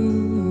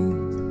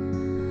things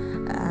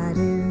I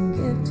didn't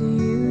give to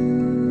you.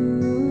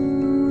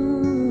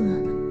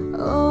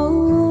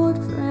 Old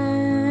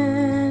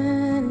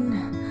friend,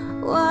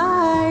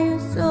 why you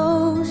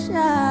so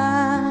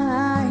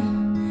shy?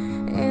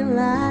 Ain't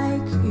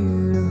like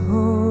you to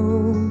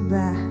hold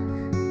back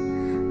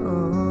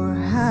or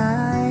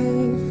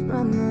hide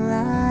from the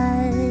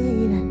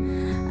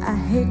light. I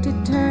hate to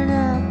turn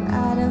up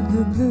out of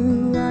the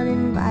blue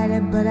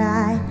uninvited, but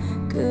I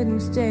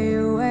couldn't stay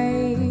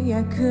away,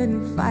 I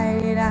couldn't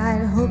fight it.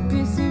 I'd hope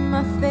you see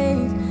my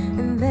face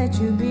and that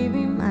you'll be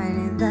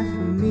reminded that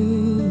for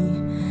me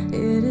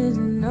it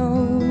isn't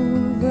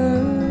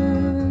over.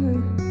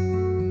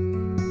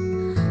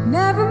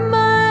 Never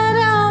mind,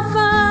 I'll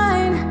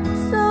find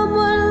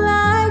someone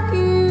like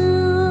you.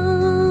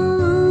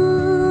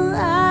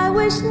 I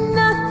wish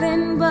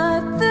nothing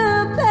but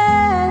the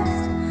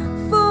best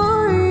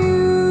for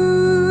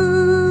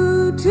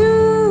you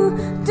too.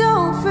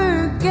 Don't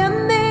forget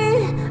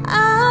me,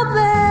 I'll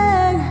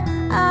beg.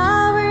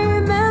 I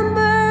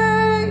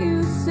remember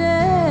you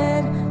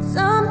said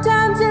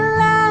sometimes it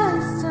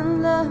lasts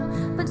in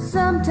love, but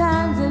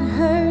sometimes it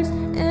hurts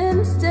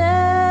instead.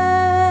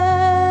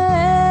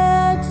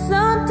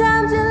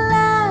 Sometimes it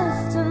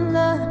lasts in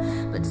love,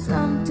 but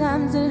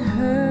sometimes it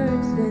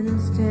hurts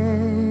instead.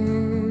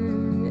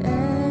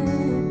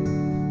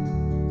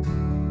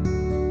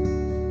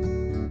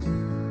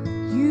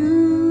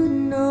 You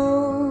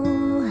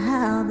know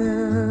how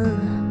the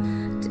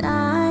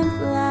time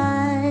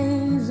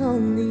flies.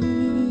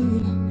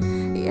 Only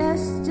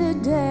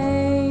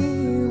yesterday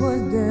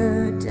was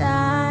the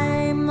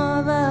time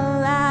of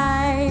our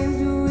lives.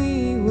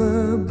 We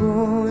were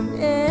born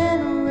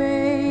and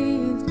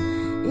raised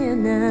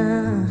in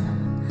a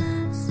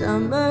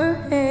summer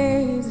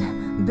haze,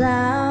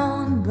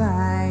 bound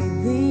by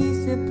the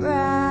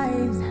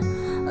surprise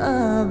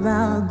of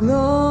our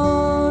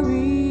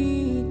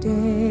glory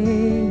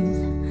days.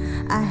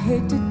 I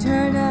hate to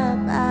turn up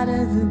out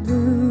of the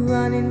blue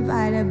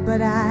uninvited,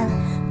 but I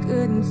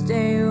couldn't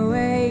stay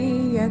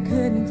away, I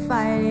couldn't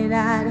fight it.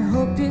 I'd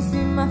hope you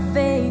see my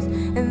face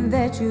and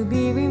that you'll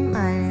be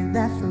reminded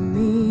that for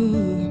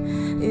me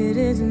it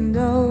isn't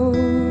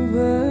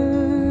over.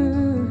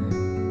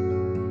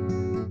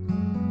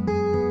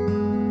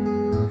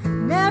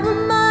 Never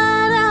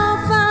mind,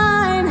 I'll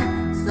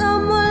find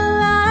someone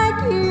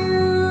like you.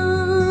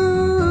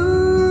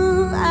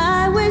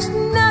 I wish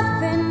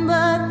nothing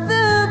but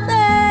the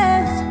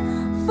best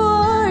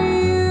for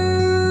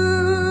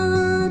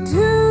you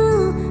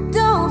too.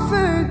 Don't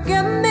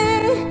forget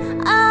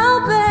me,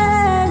 I'll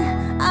beg.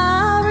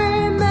 I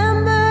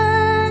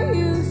remember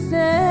you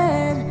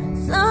said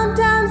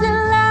sometimes it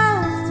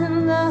lasts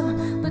in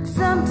love, but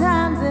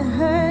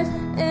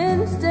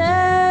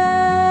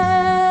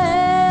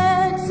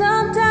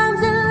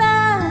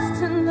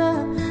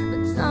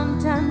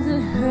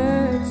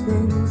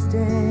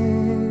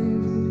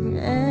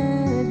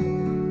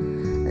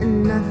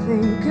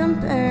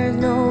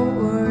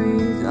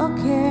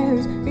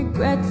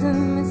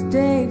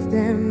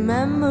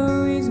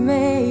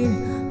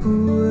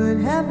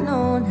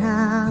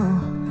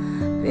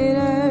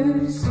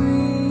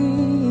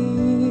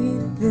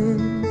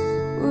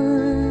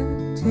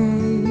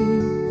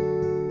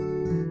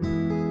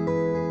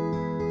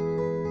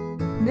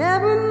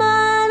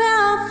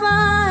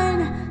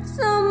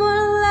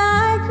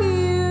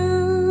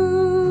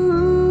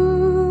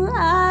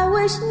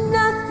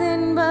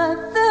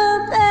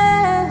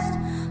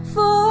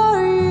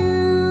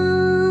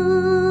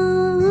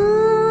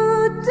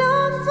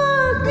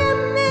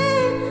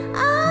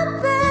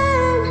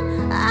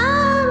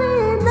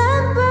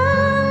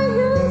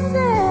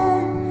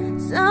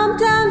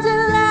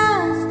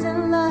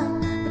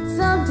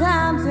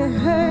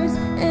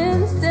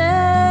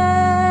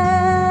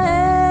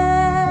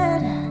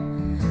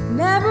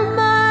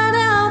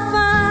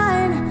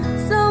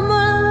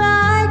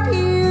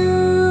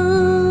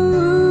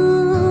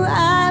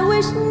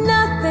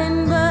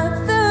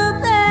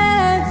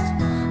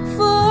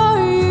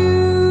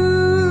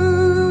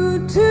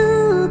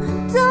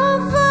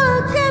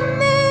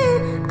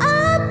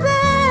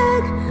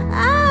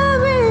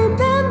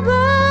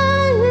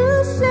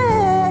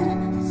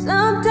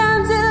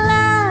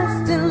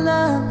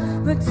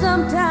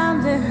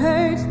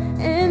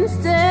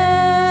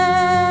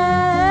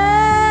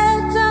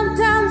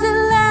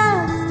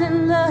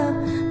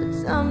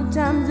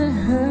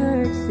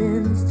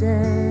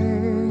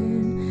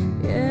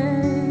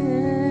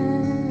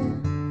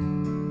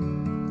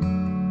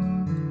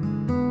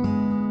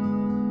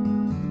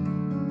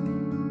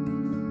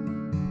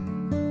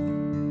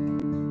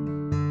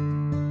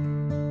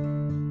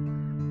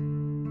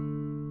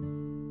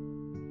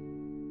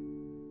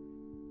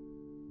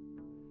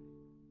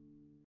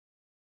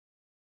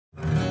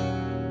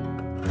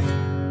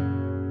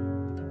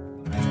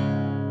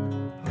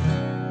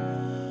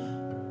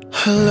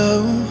Hello,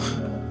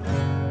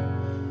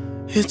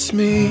 it's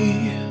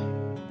me.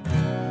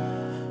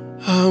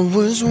 I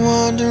was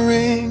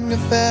wondering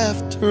if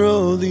after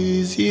all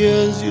these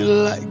years you'd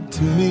like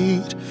to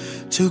meet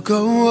to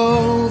go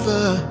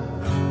over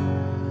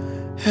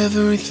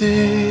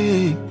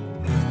everything.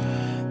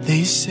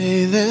 They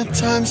say that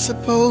time's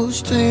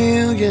supposed to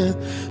heal you,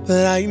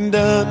 but I ain't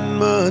done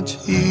much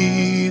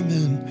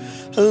healing.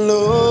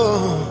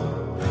 Hello,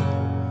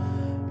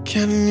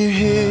 can you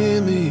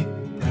hear me?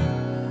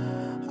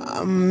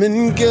 I'm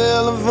in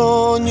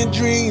California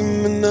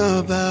dreaming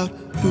about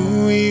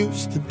who we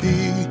used to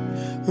be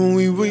when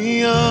we were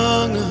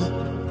younger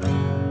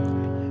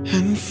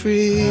and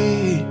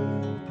free.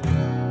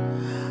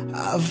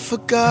 I've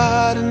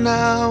forgotten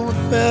how it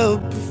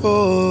felt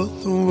before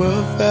the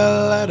world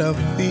fell at our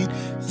feet.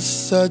 There's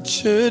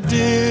such a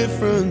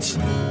difference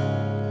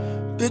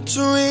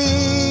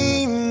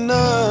between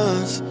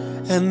us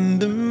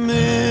and a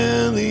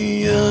million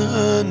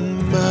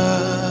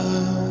miles.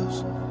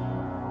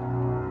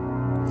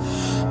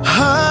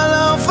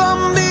 Hello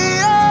from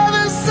the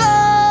other side.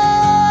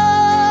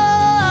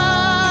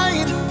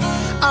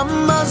 I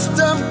must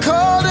have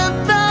called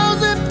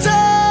 1,000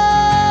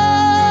 times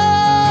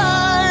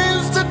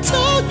to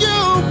tell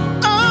you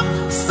I'm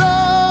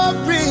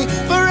sorry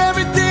for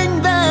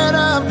everything that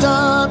I've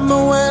done.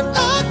 But when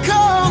I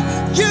call,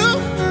 you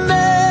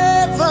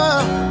never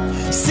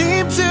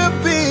seem to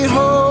be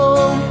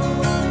home.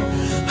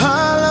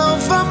 Hello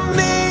from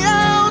the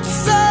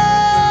outside.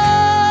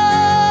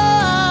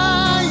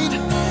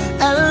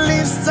 At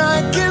least I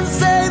can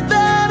say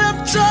that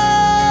I've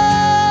tried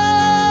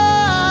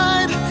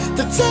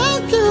to tell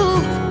you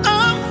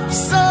I'm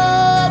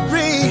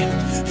sorry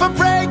for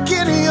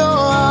breaking your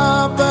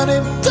heart, but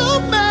it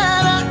don't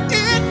matter.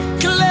 It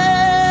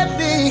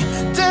clearly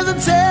doesn't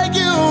tear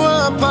you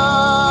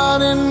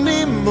apart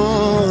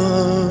anymore.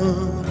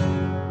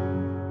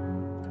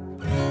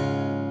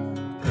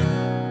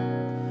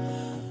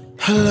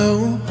 Hello,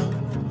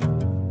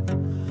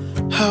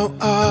 how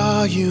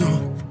are you?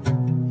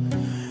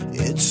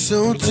 It's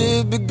so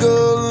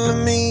typical of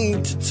me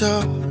to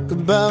talk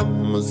about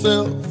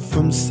myself.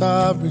 I'm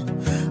sorry,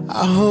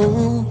 I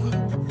hope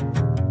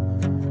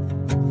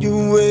you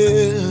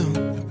will.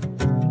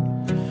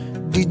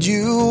 Did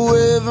you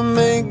ever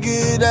make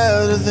it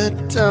out of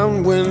that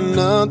time when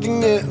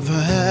nothing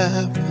ever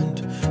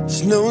happened?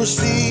 It's no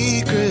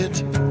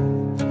secret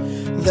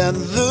that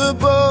the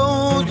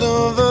both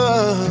of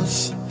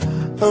us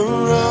are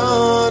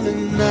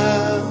running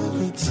out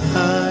of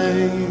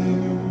time.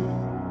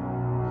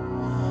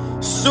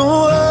 So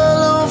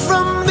hello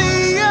from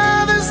the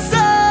other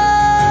side.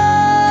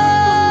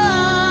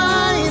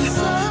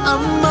 I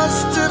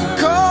must have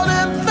called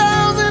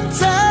 1,000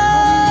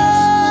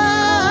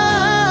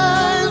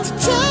 times to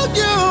tell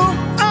you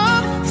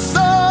I'm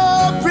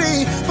sorry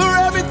for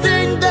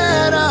everything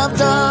that I've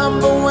done.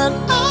 But when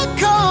I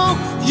call,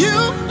 you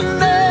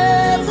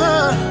never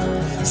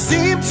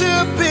seem to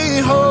be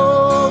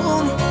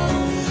home.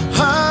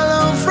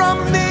 Hello from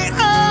the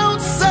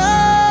outside.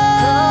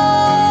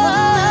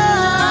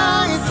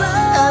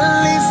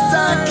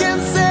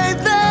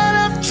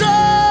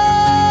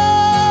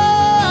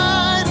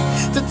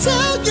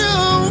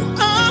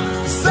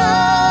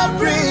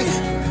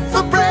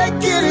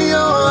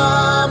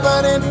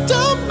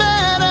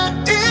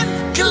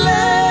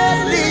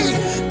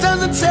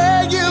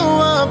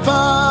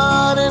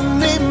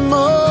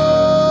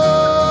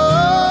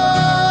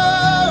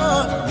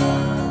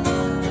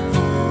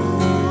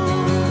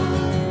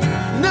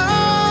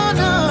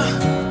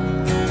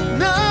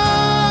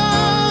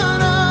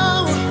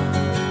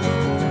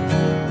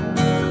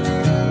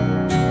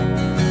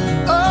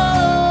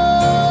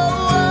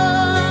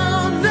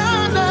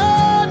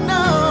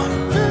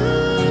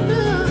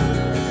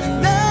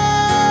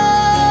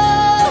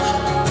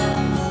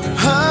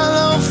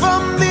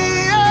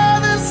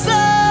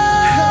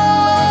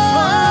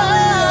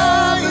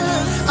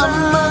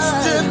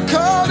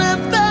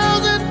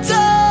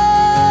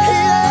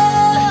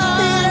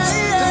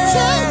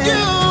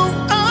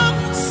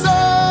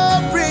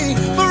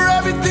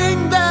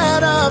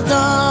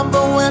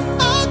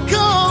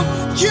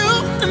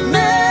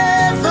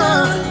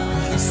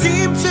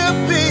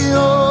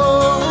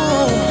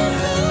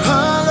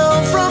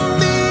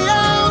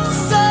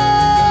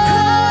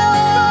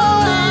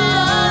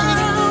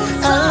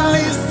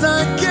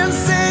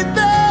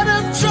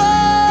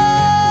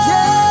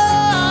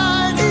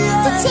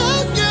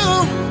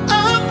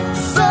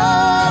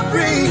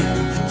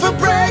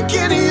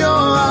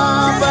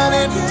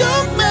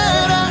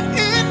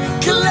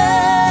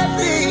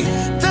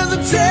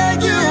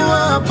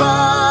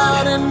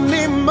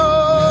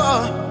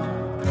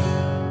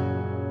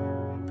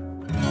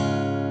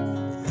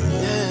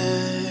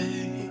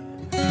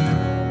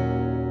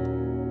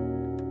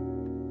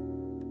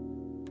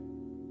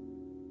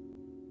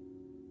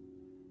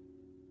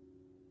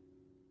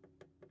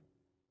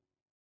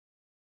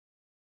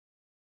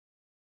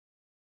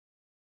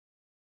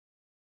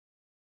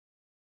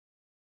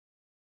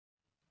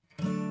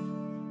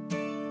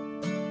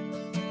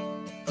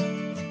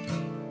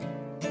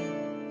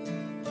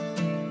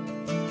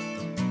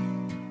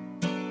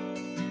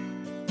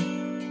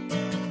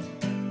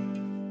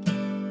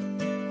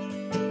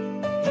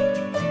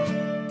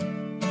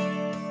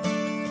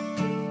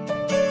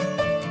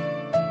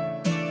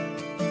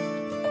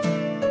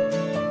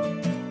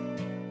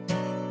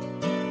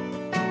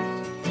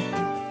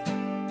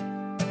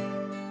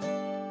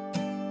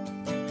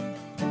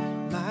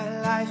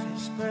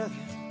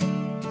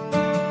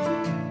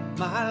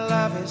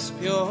 was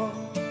pure.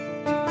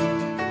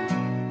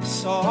 I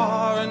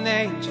saw an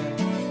angel,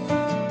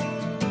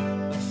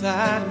 of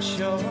that I'm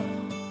sure.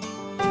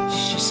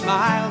 She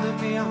smiled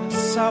at me on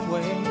the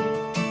subway.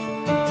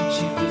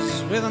 She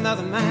was with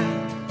another man,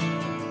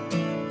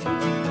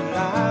 but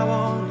I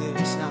won't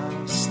lose now.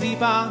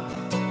 Sleep on,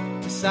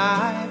 'cause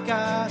I've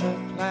got a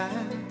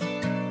plan.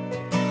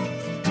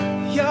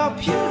 You're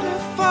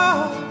beautiful,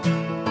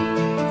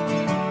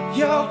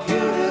 you're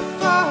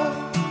beautiful,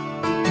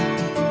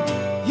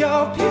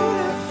 you're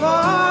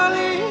beautiful,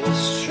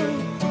 it's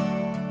true.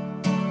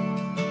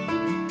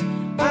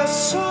 I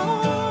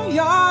saw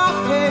your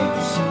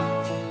face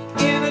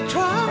in a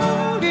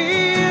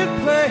crowded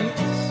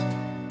place,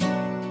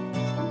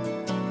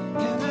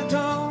 and I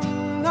don't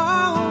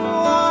know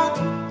what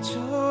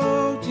to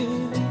do,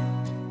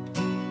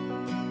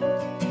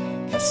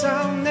 'cause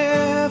I'll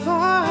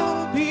never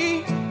be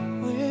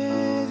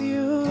with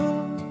you.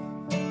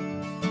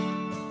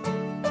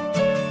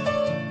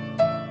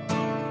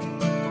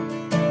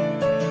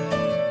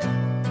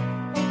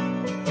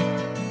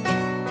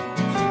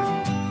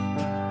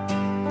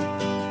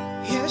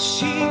 Yes,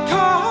 she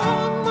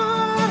caught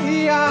my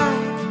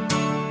eye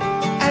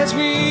as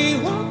we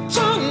walked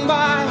on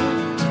by.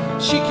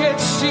 She could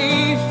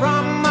see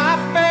from my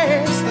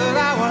face that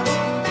I was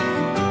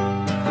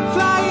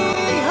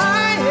flying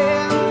high,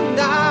 and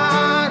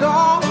I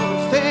don't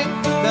think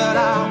that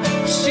I'll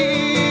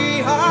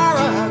see her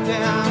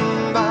again,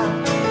 but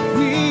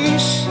we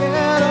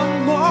shared a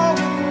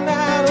moment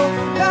that'll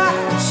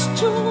last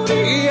to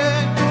the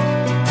end.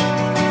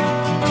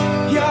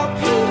 You're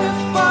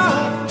beautiful,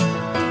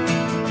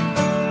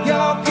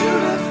 you're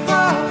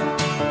beautiful,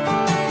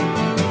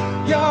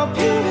 you're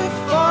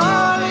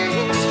beautiful,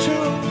 it's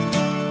true.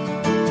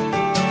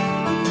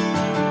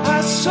 I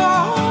saw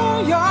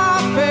your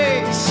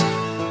face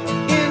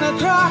in a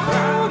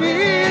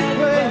crowded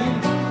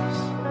place,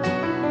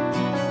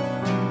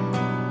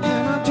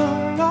 and I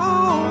don't know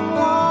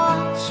what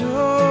to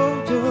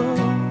do,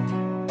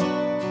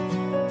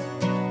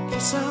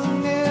 'cause I'll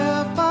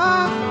never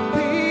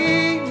be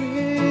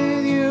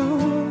with you.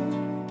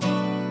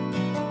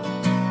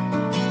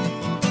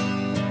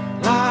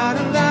 La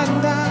da da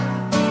da,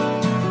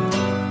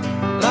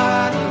 la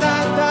da da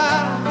da,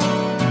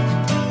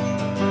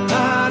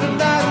 la da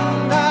da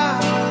da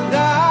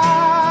da.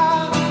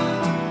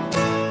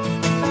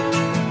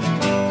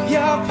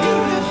 You're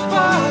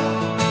beautiful,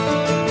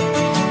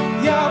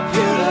 you're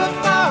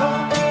beautiful,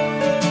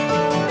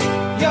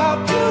 you're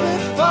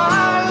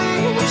beautiful,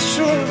 it's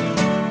true.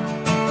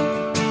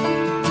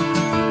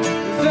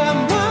 There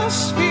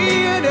must be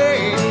an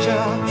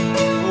angel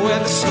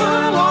with a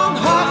smile on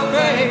her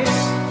face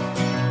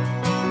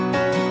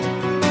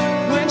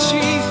when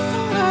she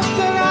thought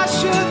that I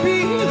should be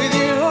with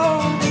you.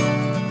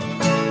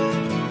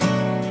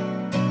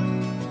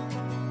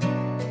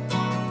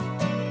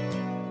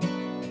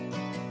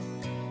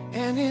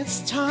 And it's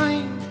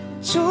time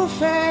to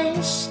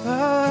face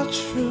the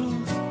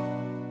truth.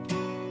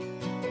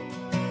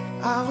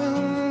 I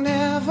will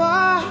never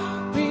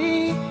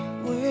be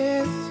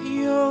with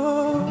you.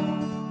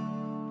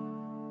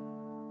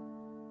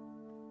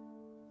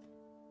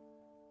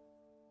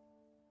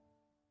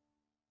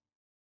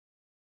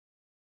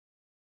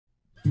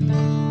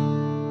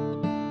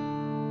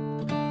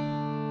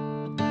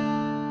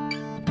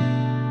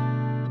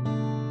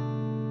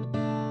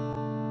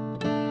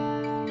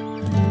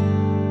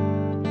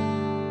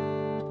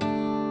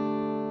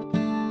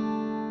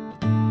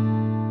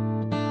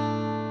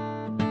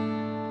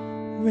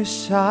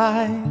 Wish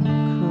I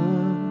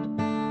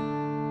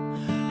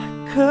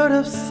could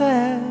have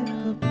said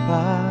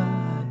goodbye.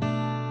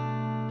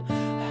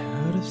 I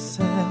could have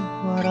said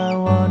what I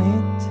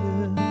wanted to,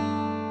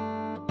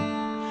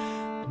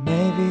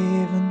 maybe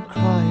even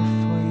cry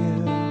for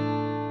you.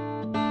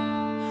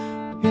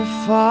 If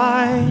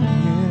I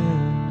knew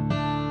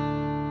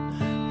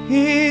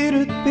it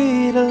would be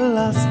the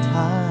last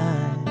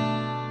time,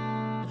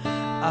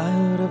 I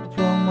would have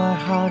broken my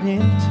heart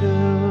in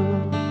two,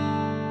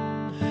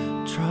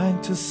 trying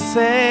to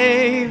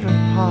save a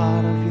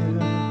part of you.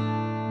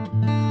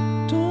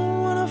 Don't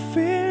wanna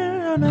fear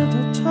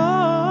another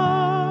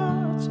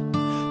touch,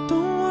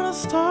 don't wanna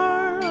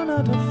start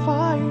another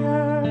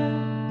fire,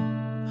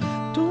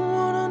 don't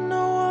wanna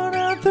know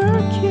another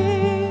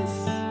kiss,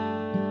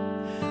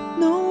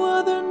 no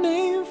other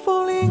name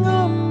falling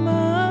on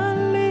my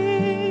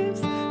lips.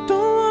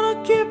 Don't wanna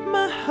give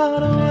my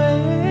heart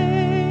away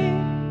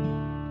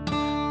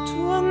to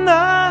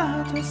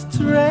another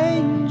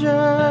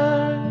stranger.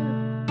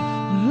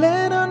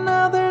 Let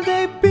another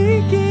day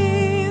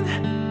begin,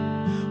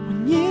 when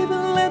you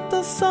even let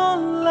the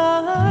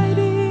sunlight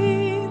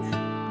in.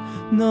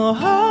 No,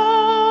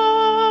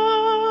 I'll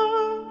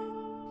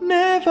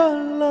never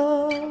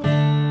love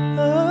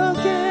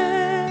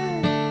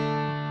again.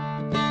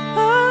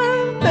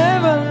 I'll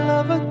never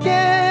love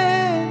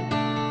again.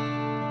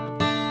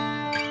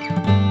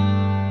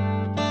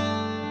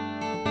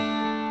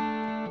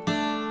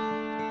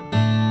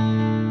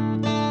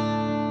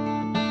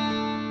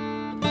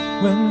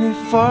 When we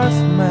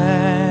first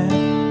met,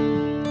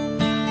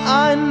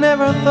 I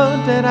never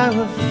thought that I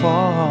would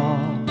fall.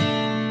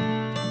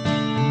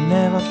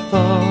 Never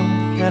thought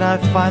that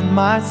I'd find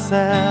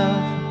myself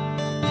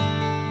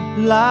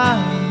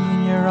lying in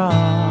your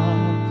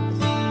arms.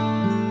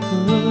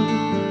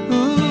 Ooh,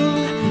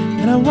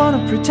 and I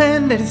wanna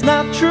pretend that it's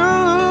not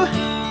true.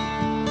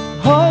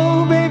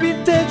 Oh baby,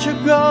 that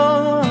you're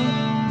gone.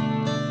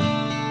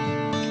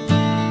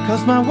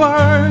 'Cause my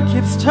world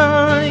keeps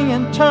turning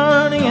and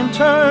turning and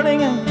turning,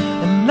 and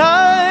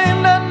I'm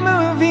not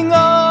moving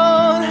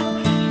on.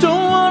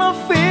 Don't wanna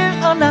feel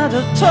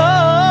another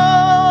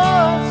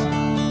touch.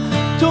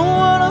 Don't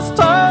wanna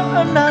start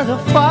another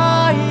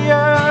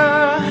fire.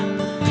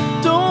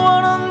 Don't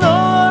wanna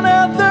know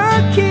another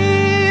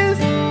kiss.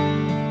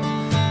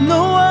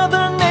 No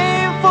other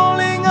name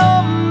falling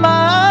on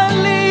my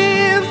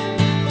lips.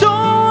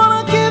 Don't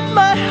wanna give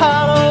my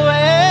heart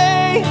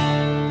away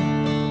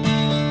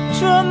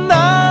to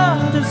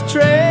another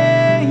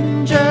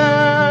stranger.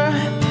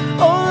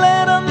 Oh,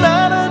 let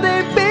another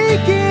day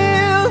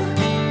begin.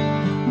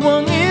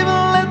 Won't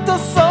even let the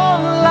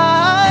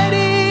sunlight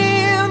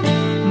in.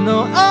 No,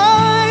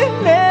 I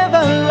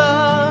never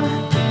loved.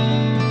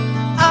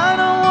 I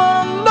don't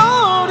wanna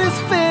know this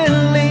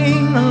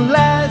feeling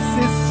unless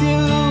it's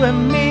you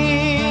and me.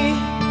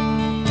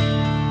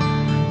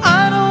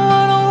 I don't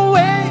wanna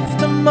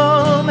waste a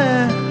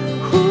moment.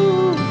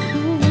 Ooh,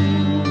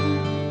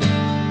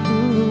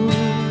 ooh.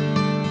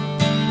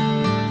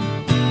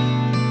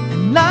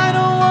 And I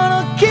don't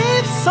wanna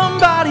give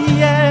somebody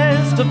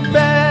else the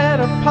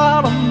better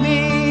part of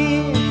me.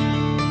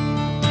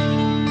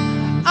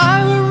 I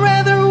would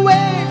rather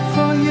wait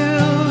for you.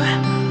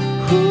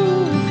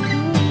 Ooh.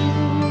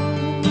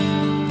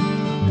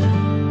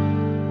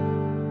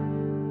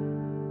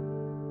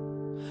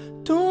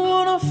 Don't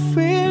wanna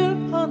feel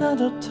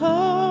another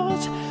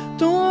touch.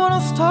 Don't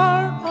wanna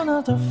start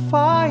another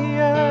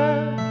fire.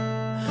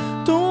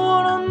 Don't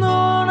wanna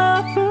know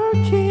another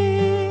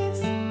kiss.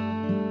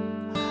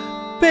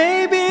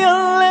 Baby,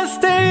 unless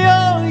they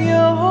are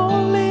your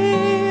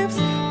lips.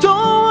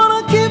 Don't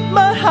wanna give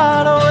my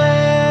heart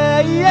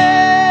away,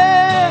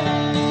 yeah,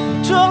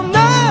 to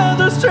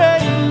another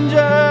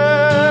stranger.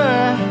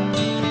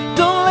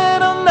 Don't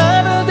let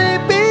another day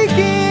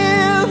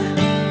begin.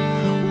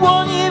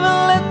 Won't even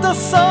let the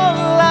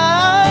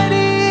sunlight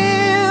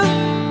in.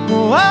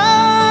 Oh, I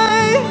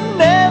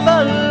never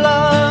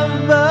love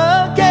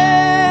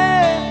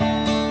again.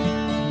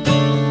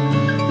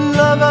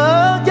 Love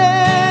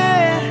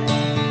again.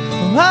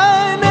 Oh,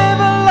 I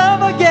never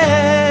love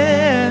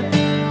again.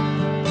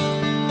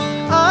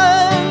 I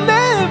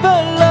never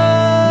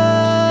love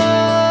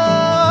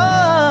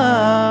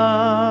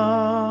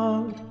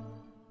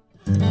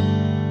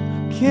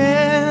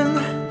again.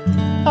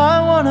 I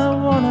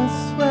wanna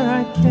swear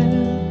I can.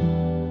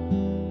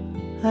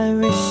 I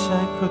wish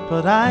I could,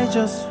 but I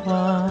just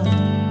want.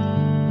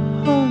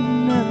 Oh,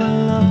 never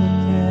love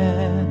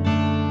again.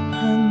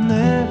 I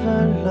never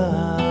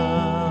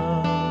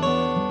love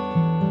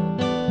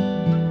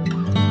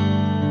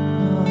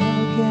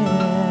again.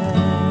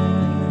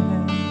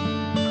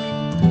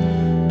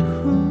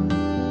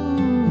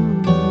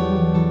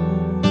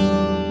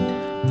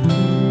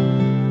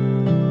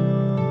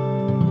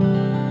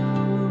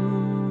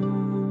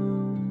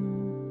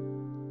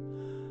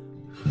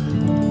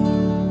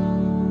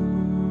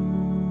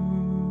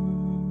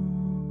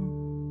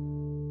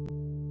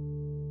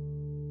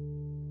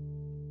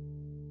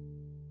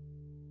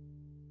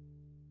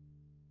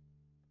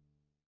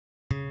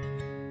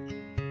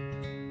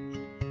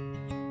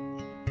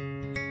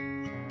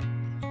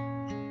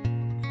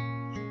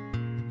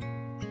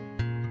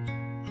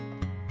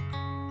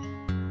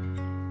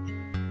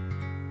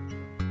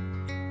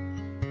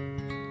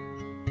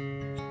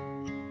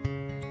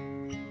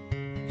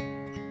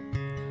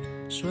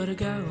 Swear to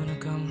God when I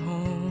come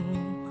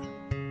home,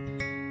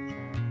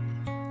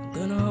 I'm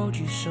gonna hold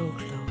you so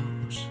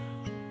close.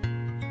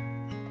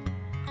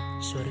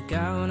 Swear to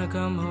God when I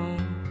come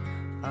home,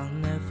 I'll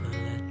never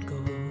let go.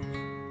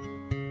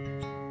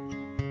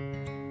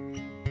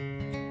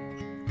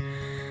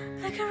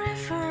 Like a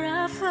river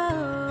I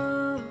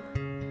flow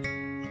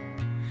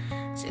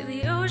to the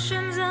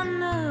oceans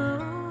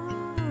unknown.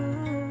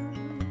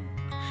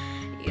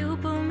 You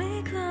pull me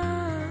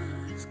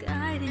close,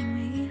 guiding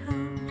me home.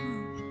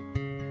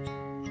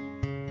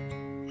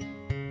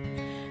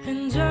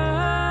 And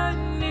I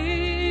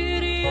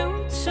need you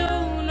to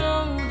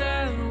know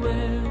that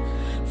we're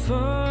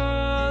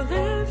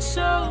falling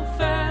so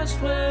fast.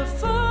 We're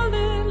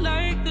falling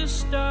like the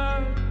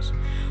stars.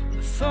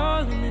 We're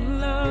falling in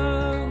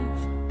love.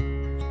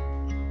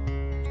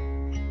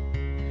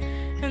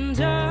 And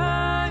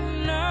I'm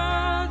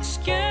not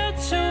scared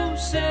to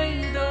say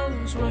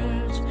those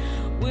words.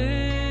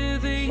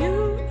 With you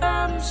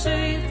I'm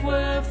safe.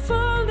 We're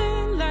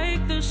falling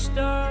like the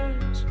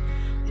stars.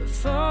 We're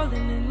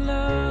falling in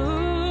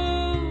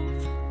love.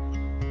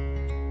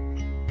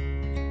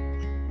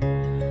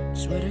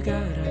 Swear to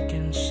God I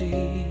can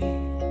see.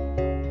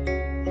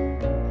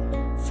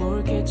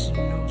 4 kids and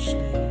no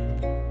sleep.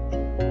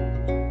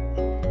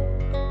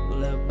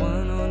 We'll have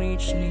one on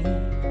each knee.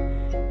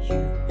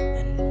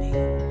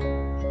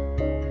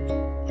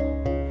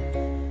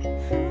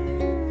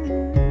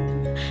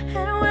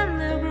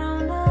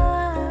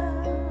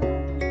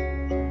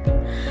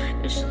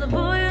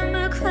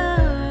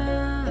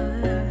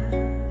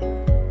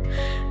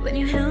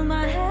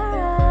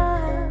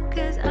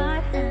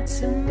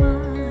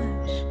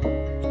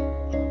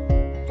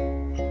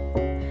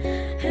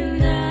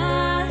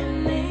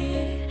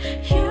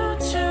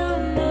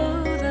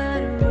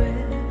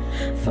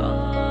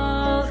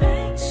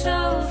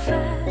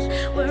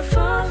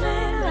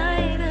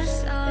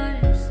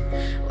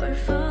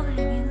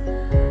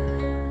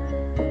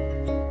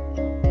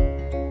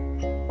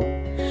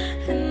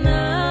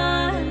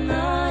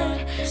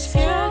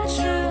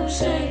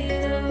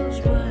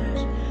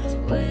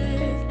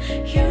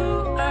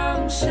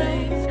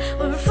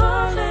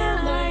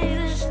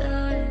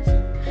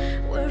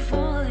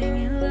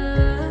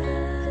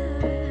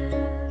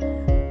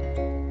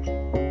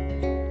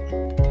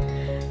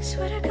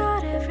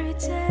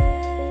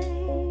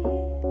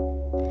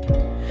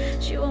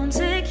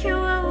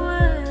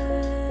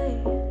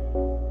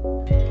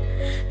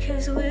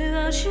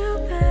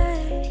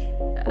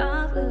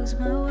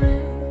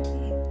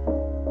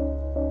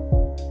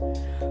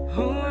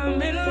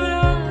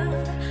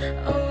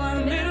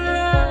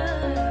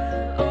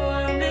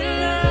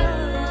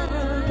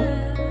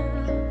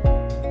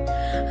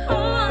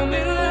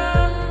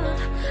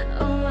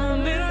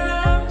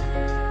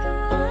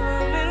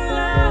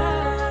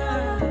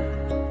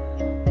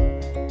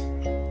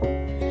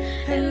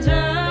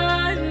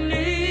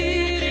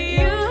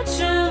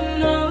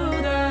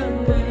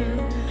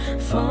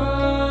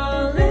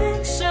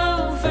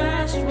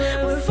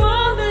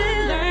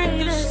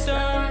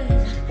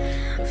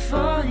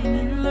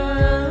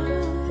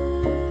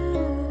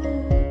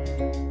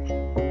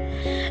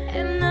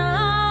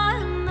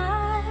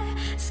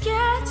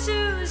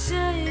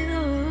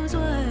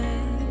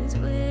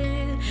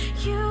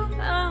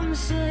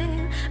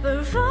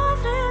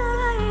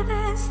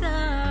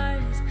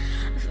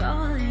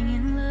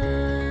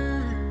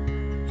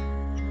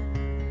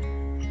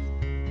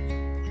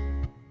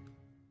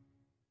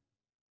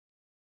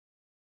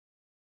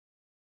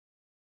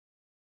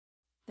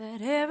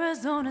 That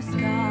Arizona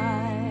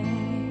sky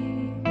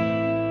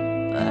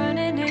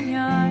burning in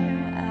your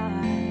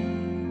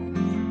eyes.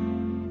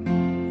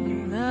 You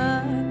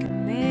look at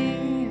me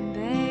and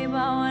babe,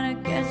 I wanna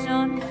catch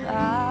on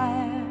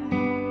fire.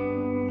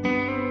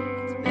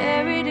 It's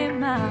buried in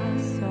my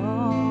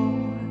soul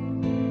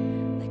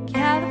like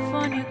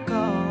California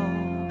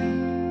gold.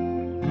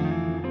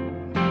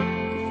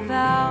 You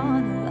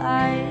found the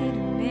light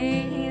in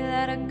me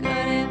that I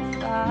couldn't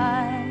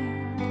find.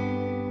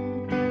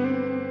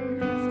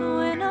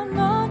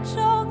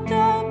 Choked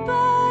up,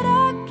 but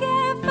I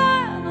can't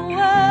find the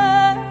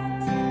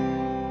words.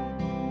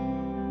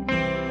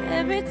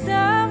 Every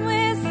time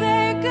we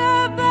say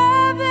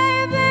goodbye,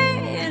 baby,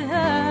 it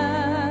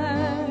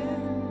hurts.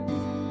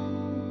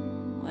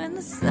 When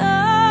the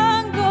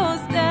sun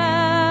goes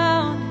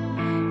down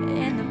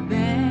and the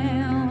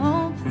band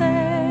won't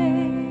play,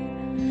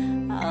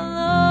 I'll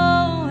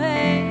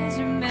always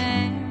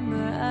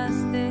remember us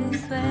this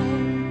way.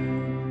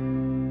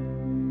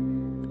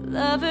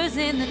 Lovers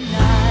in the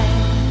night,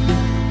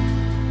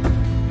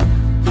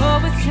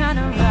 poets trying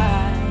to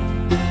write.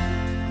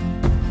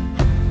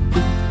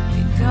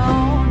 We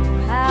don't know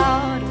how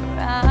to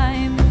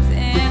rhyme, but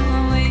then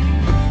we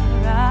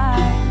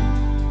try.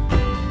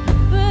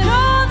 But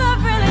all I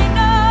really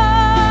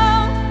know,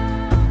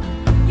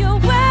 you're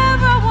where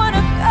I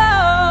wanna go.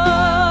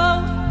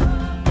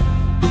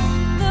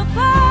 The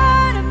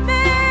part of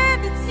me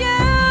that's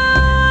you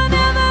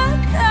never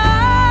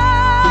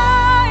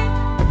die.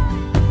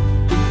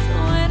 So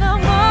when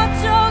I'm all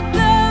choked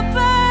up,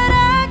 but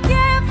I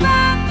can't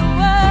find the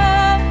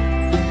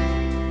words.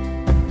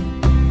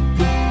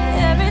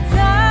 Every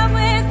time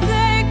we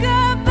say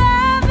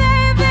goodbye,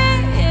 baby,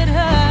 it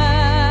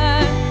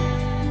hurts.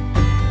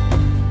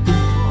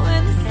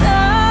 When the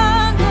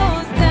sun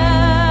goes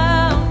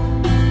down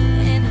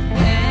and the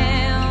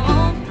band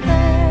won't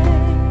play,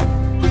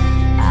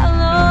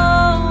 I'll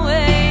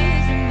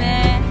always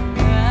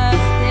remember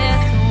us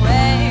this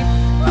way.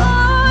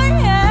 Oh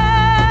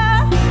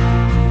yeah,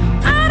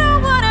 I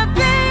don't wanna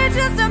be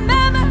just a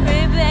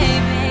memory,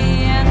 baby.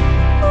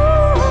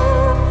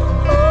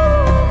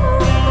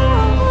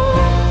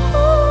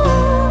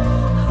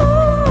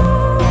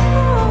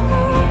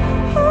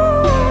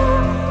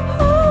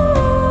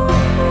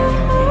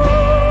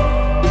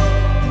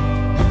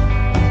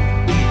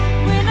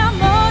 When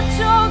I'm all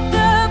choked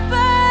up,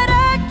 but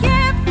I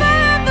can't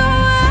find the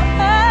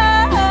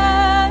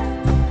words.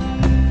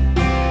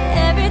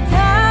 Every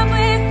time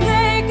we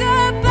say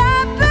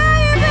goodbye,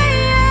 baby,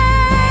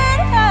 it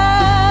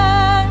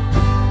hurts.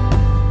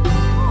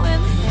 When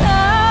the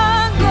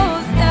sun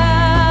goes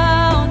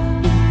down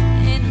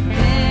and the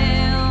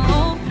band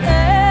won't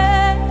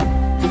play,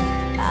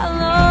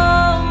 I'll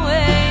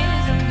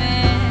always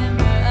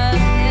remember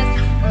us this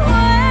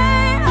way.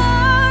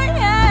 Oh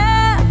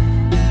yeah,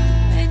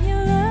 when you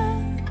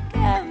look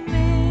at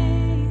me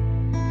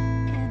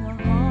and the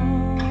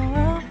whole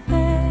world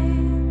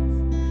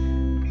fades,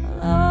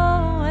 I'll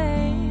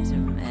always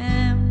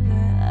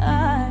remember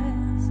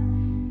us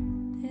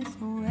this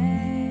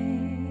way.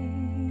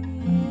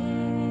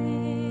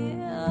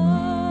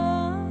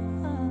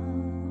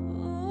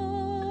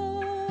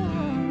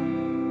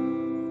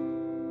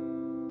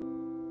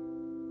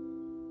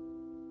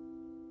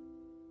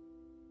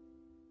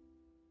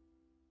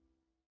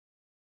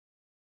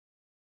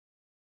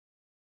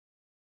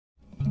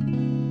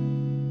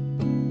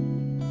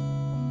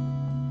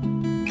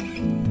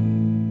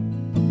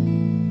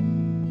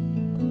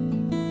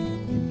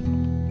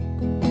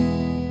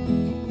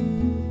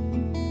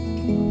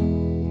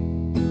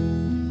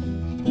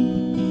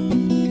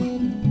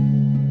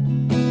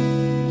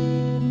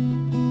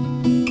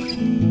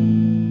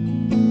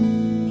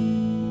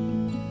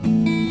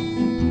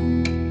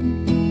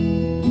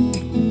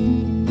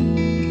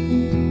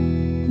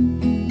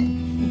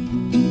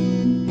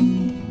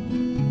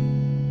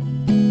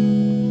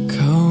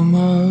 Come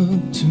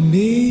up to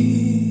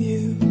meet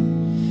you,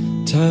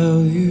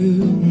 tell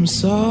you I'm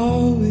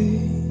sorry.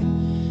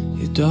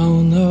 You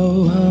don't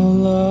know how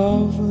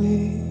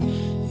lovely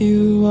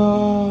you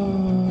are.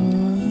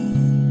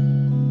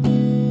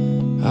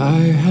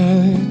 I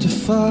had to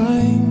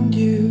find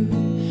you,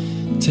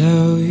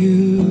 tell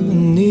you I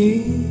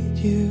need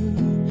you,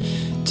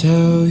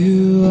 tell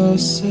you I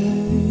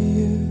set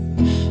you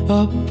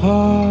apart.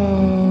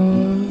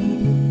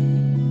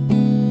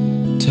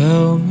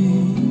 Tell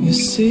me your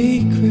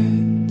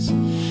secrets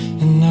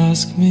and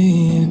ask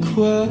me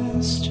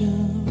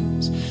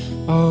questions.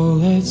 Oh,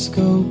 let's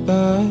go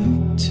back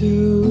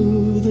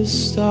to the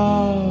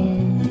start.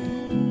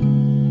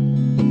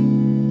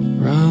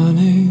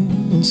 Running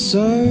in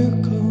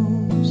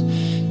circles,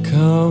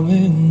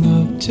 coming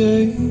up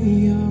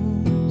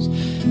tails,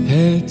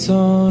 heads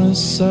on a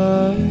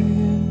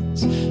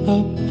science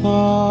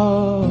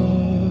apart.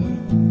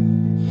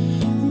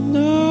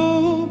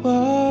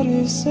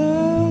 Nobody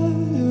said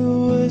it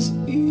was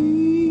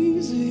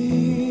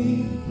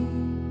easy.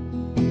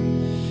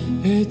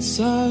 It's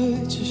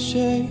such a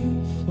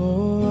shame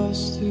for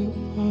us to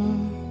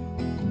part.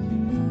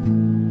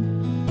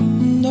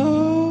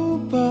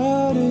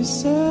 Nobody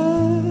said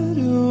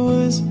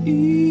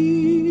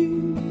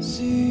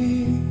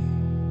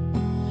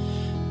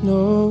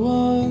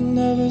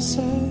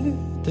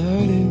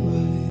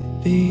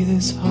be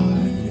this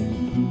hard.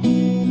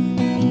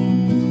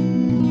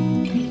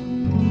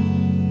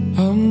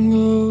 I'm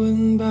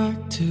going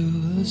back to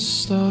the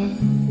start.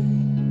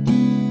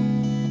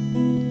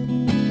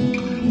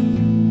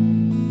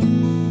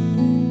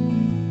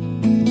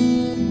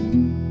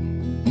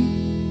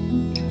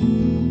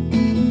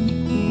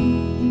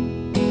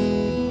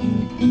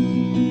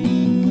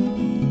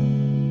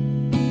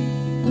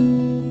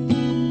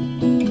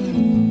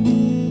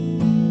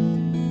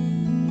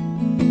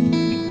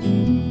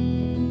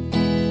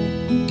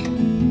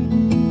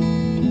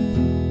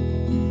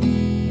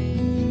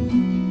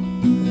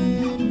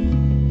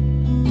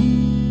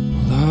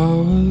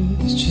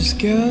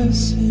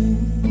 Guessing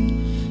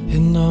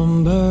in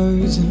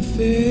numbers and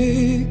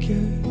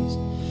figures,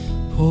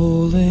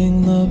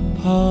 pulling the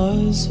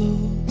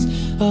puzzles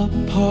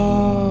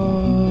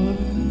apart.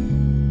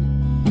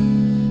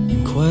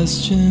 In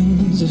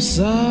questions of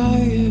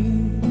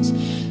science,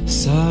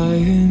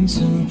 science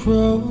and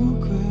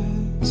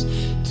progress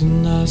do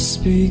not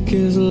speak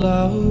as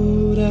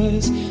loud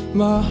as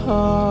my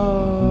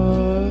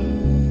heart.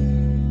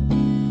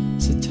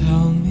 So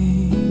tell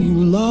me you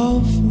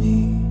love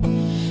me,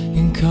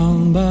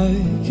 come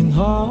back and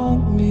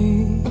haunt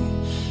me.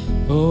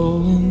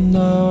 Oh, and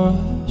I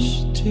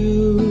rush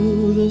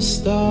to the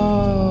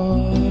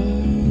start,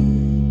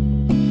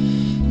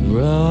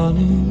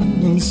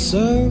 running in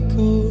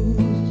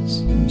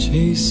circles,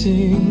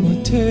 chasing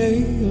my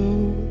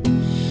tail,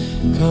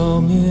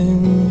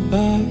 coming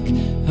back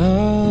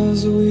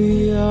as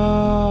we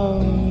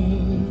are.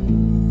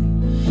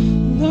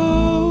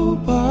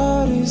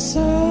 Nobody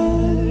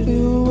said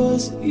it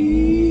was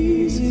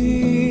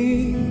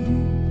easy.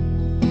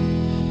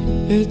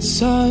 It's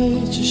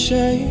such a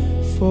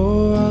shame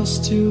for us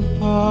to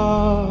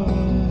part.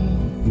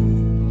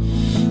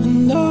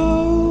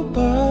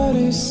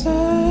 Nobody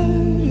said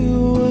it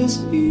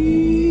was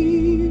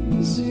easy.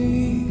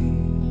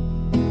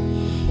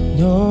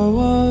 No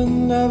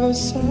one ever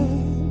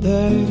said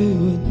that it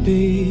would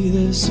be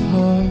this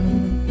hard.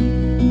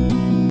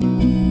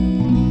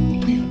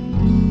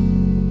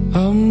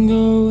 I'm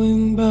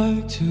going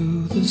back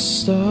to the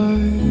start.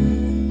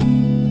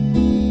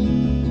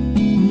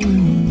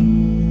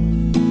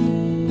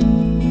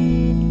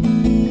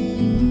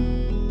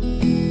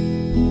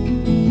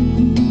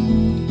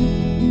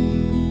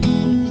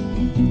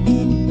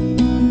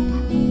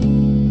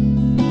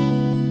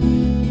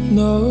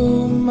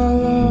 No, my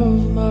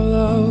love, my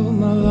love,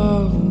 my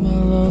love,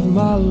 my love,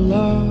 my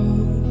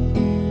love.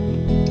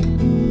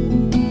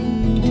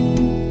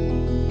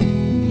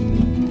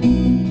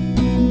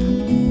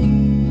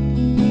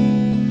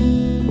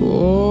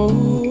 Oh,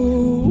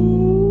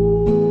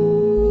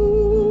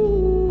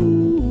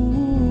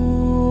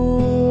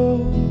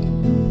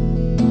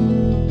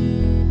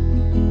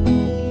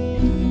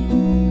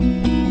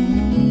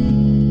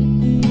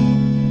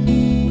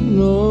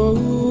 no.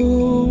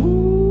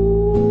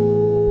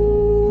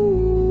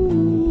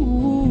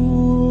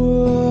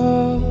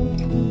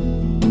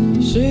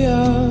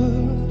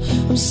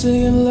 I'm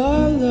singing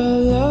la la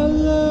la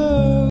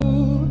la,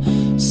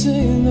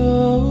 singing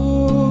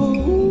oh,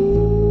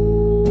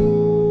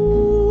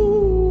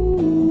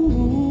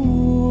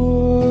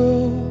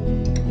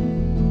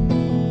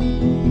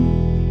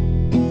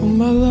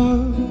 my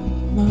love,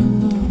 my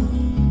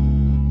love,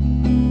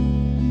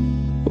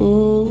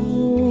 oh.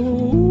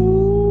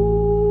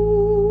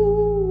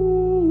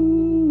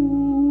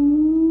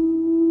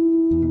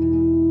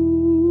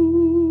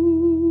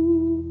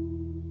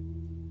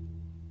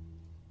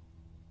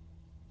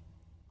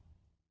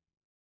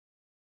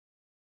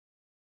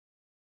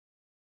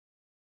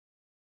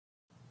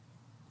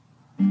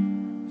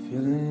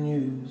 Feeling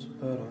used,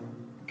 but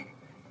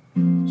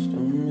I'm still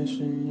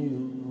missing you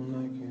when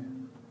I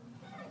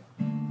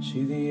can't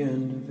see the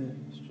end of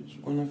this.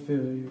 Just when I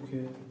feel your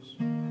kiss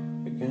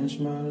against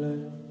my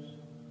lips.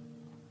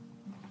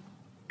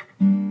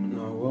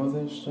 Now all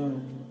this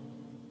time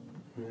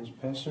is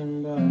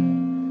passing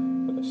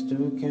by, but I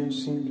still can't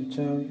seem to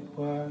tell you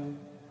why.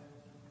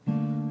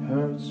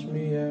 Hurts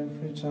me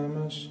every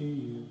time I see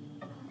you.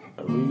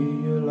 I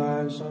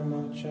realize how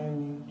much I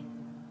need you.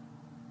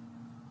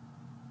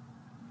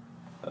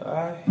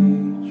 I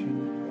hate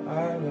you,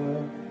 I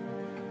love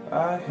you,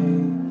 I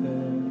hate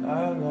that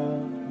I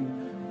love you.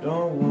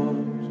 Don't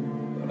want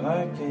to, but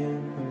I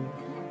can't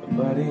put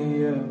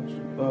nobody else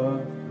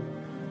above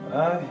you.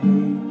 I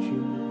hate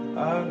you,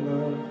 I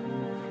love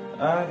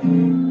you, I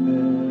hate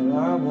that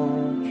I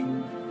want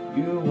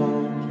you. You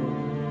want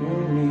it, you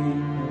need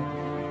me,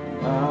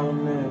 and I'll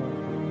never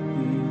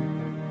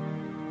be.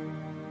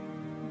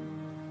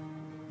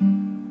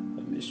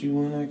 I miss you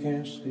when I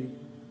can't sleep,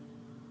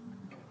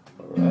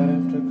 right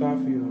after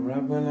coffee or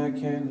right when I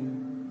can't eat.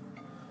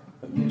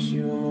 I miss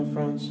you in my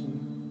front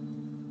seat,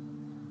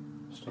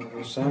 still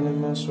the sound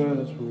in my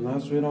sweaters from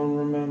nights we don't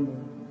remember.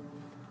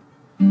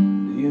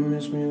 Do you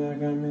miss me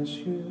like I miss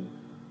you?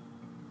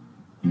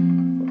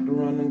 Fucked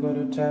around and got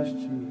attached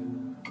to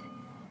you.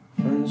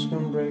 Friends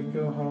can break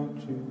your heart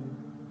too.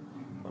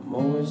 I'm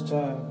always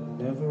tired and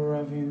never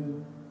of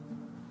you.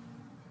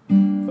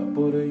 If I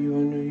put a you,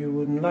 I knew you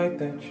wouldn't like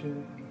that shit.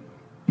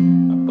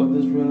 I put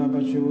this real, I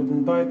bet you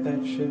wouldn't bite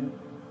that shit.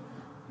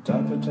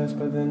 Type of text,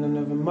 but then I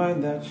never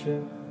mind that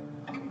shit.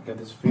 Got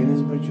these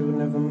feelings, but you would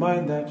never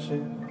mind that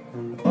shit.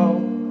 And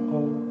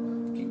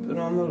oh, keep it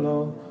on the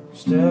low. You're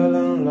still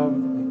in love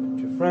with me,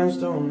 but your friends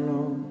don't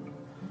know.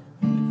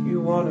 And if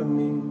you wanted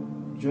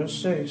me,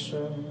 just say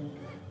so.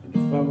 And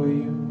if I were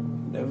you,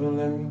 never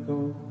let me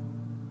go.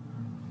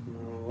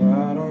 No,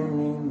 I don't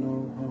mean no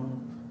harm.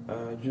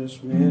 I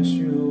just miss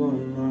you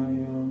on my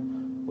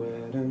own.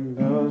 Wedding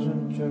bells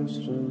are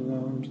just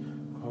alarms.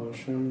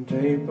 Caution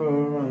tape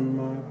around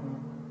my heart.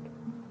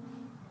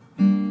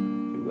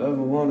 You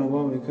ever wonder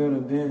what we could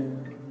have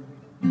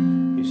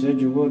been? You said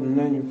you wouldn't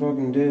and you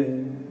fucking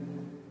did.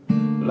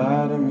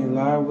 Lie to me,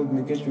 lie with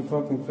me, get your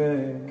fucking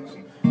fix.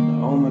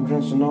 Now all my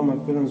drinks and all my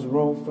feelings are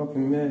all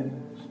fucking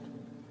missed.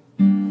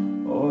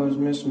 Always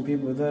missing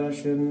people that I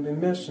shouldn't be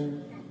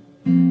missing.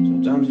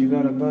 Sometimes you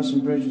gotta burn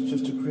some bridges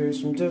just to create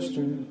some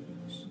distance.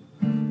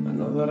 I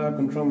know that I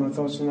control my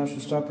thoughts and I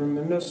should stop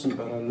reminiscing,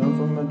 but I learned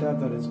from my dad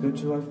that it's good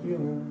to have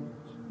feelings.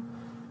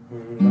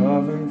 When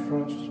love and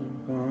trust are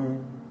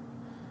gone,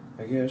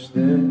 I guess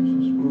this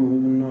is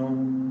moving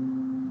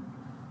on.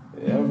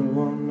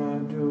 Everyone I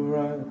do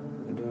right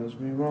does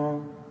me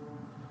wrong,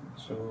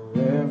 so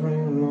every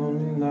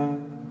lonely night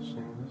I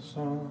sing the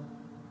song.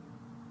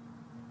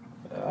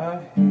 I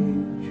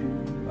hate you,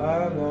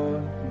 I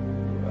love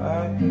you,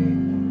 I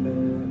hate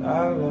that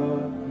I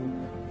love you.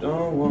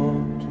 Don't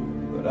want to,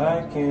 but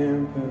I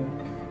can't put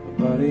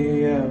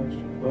nobody else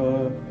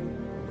above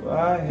you.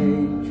 I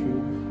hate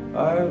you,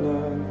 I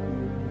love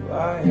you,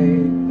 I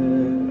hate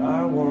that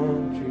I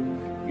want you.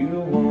 You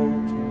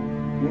want to,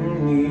 you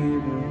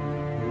need me,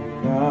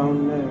 and I'll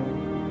never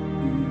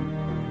leave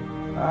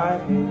you. I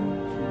hate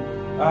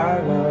you, I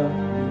love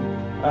you,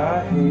 I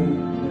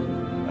hate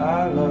that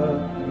I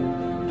love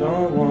you.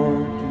 Don't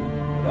want to,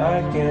 but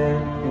I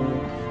can't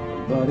put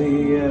nobody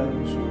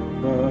else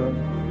above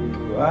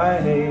you.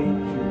 I hate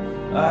you,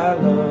 I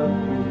love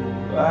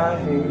you, I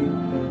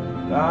hate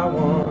that I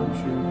want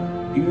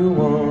you. You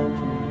want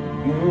to,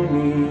 you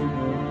need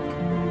me,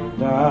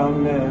 and I'll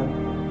never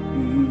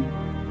leave you.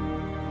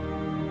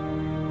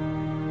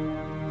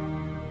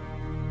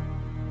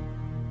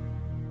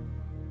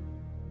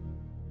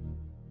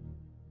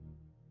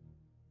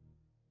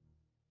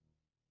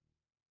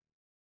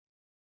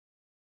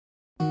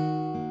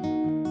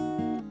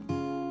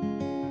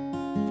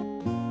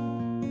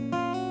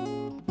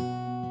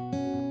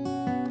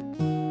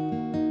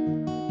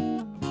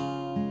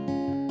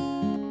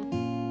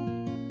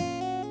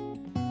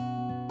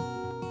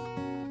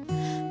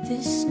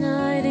 This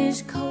night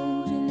is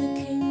cold in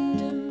the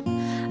kingdom.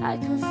 I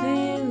can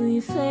feel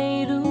you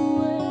fade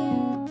away.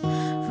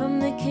 From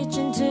the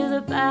kitchen to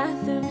the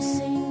bathroom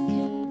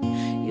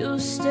sinking. Your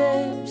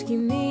steps keep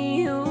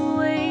me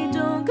away.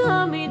 Don't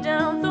cut me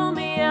down, throw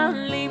me out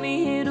and leave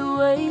me here to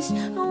waste.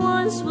 I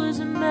once was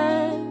a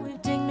man with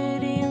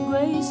dignity and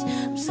grace.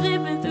 I'm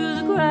slipping through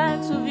the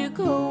cracks of your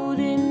cold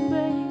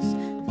embrace.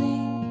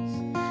 Please,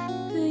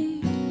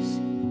 please,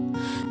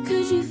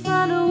 could you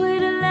find a way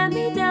to let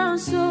me down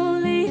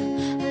slowly?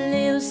 A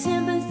little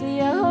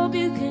sympathy, I hope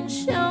you can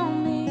show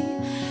me.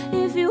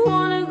 If you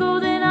wanna go,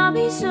 then I'll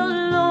be so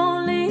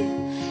lonely.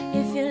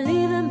 If you're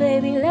leaving,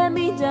 baby, let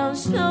me down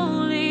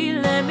slowly.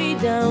 Let me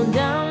down,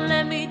 down,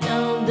 let me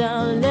down,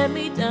 down, let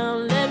me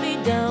down, let me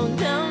down,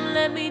 down,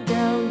 let me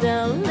down,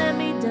 down, let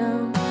me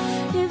down.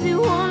 If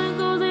you wanna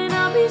go, then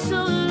I'll be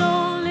so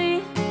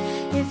lonely.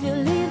 If you're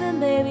leaving,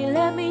 baby,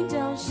 let me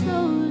down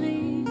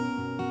slowly.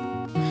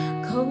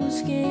 Cold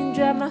skin,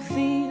 drag my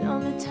feet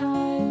on the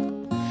tile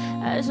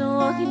as I'm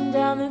walking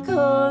down the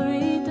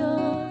corridor.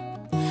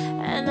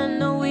 And I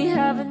know we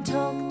haven't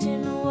talked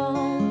in a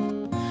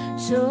while,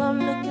 so I'm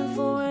looking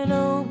for an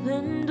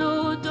open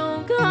door.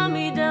 Don't cut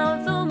me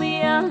down, throw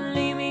me out and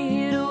leave me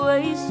here to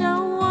waste. I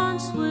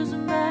once was a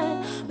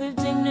man with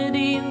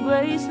dignity and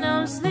grace.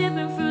 Now I'm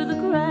slipping through the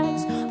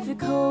cracks of your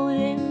cold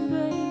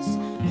embrace.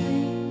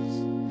 Please,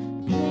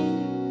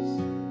 please,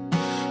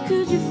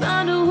 could you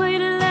find a way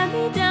to let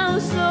me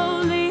down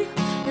slowly?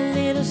 A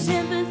little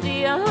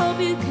sympathy, I hope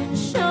you can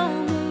show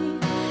me.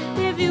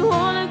 If you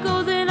wanna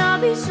go, then I'll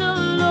be so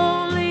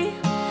lonely.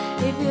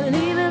 If you're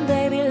leaving,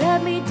 baby,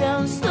 let me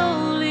down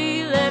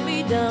slowly. Let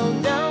me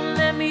down, down,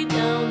 let me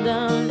down,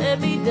 down, let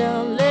me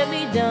down, let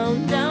me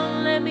down,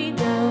 down, let me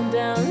down,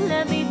 down,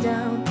 let me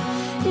down.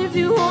 If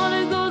you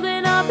wanna go,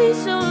 then I'll be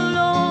so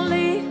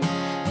lonely.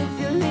 If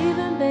you're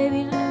leaving,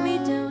 baby, let me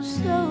down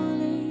slowly.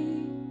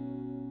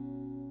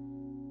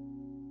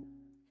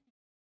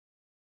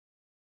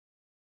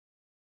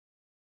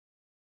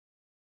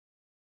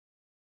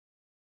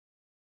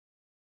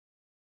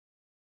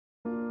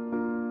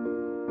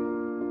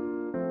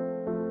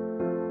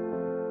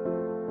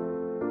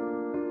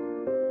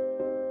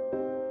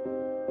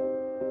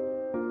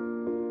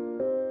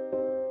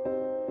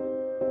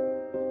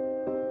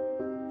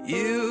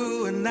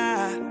 You and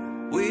I,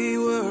 we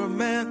were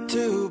meant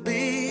to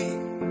be.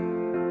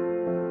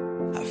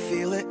 I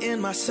feel it in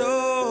my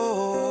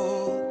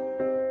soul.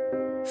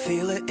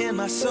 feel it in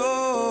my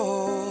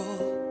soul.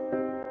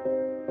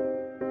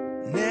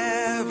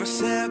 Never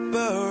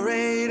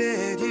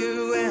separated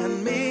you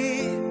and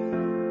me.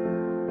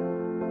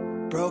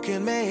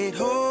 Broken made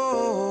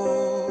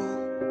whole.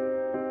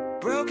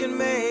 Broken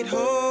made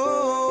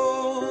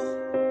whole.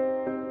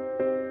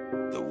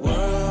 The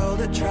world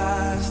that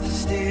tries to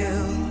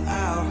steal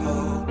our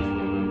hope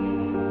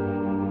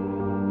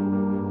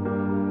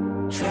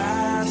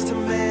tries to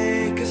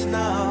make us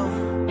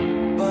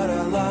numb, but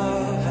our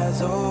love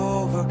has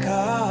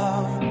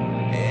overcome.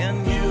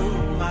 And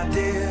you, my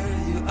dear,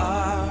 you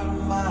are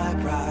my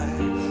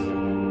prize.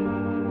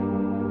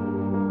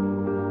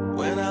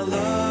 When I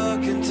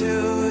look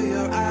into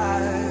your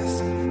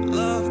eyes,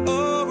 love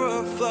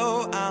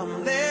overflow,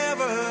 I'm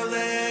never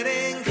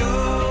letting go.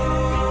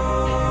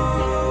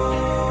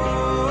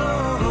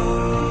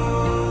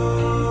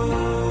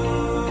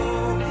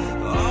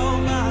 All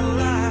my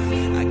life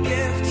I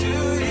give to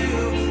you,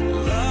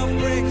 love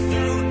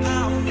breakthrough,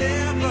 I'm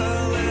never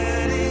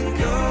letting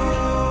go.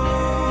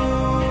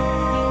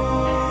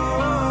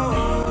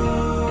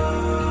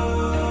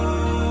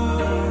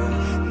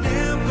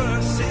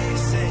 Never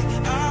ceasing,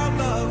 our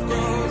love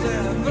grows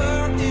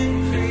ever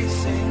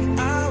increasing,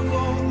 I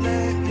won't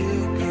let you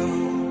go.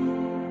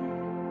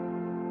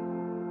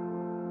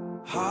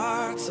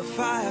 Hearts of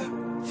fire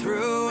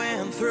through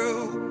and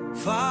through.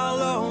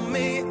 Follow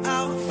me,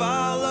 I'll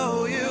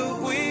follow you.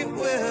 We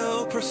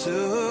will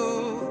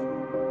pursue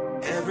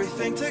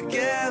everything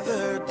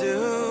together,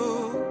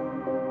 do.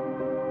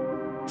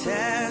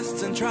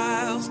 Tests and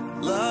trials,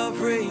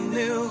 love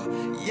renew.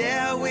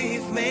 Yeah,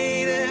 we've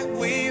made it,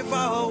 we've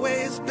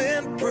always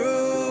been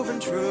proven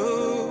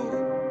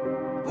true.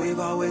 We've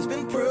always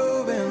been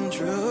proven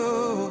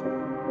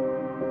true.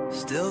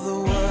 Still the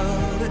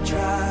world that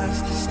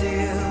tries to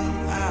steal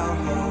our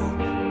hope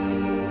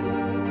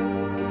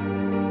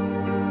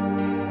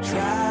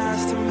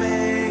tries to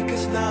make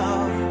us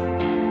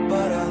numb,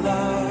 but our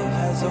love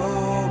has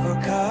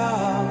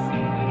overcome.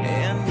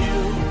 And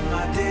you,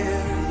 my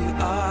dear, you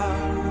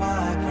are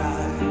my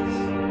prize.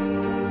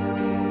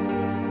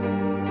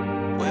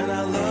 When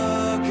I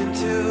look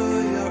into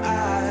your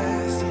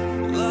eyes,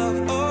 love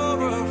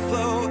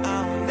overflow,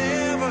 I'm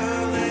never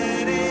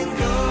letting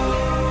go.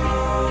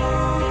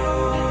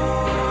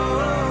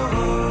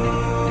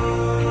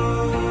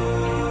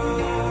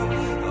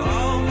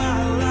 All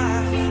my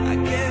life I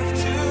give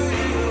to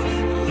you,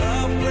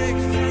 love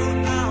breakthrough,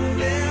 I'm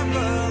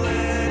never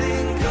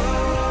letting go.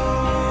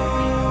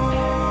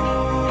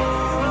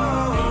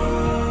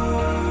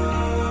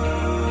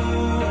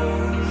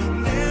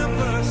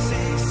 Never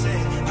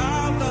ceasing,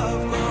 our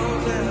love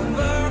grows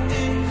ever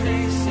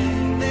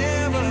increasing,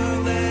 never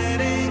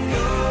letting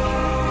go.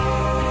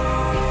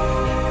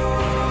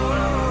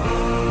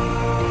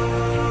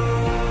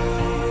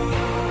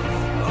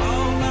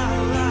 All my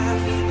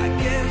life I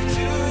give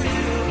to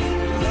you,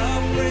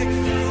 love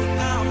breakthrough,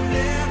 I'm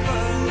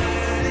never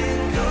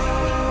letting go.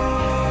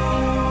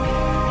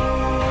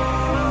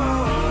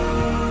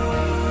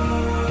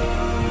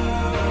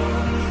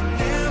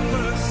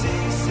 Never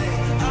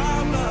ceasing,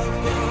 our love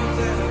grows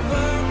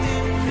ever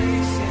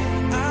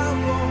increasing, I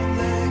won't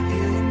let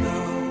you go.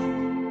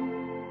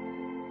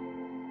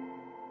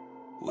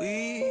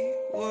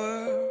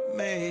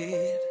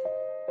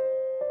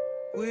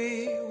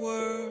 We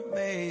were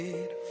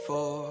made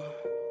for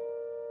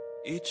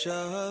each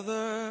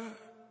other.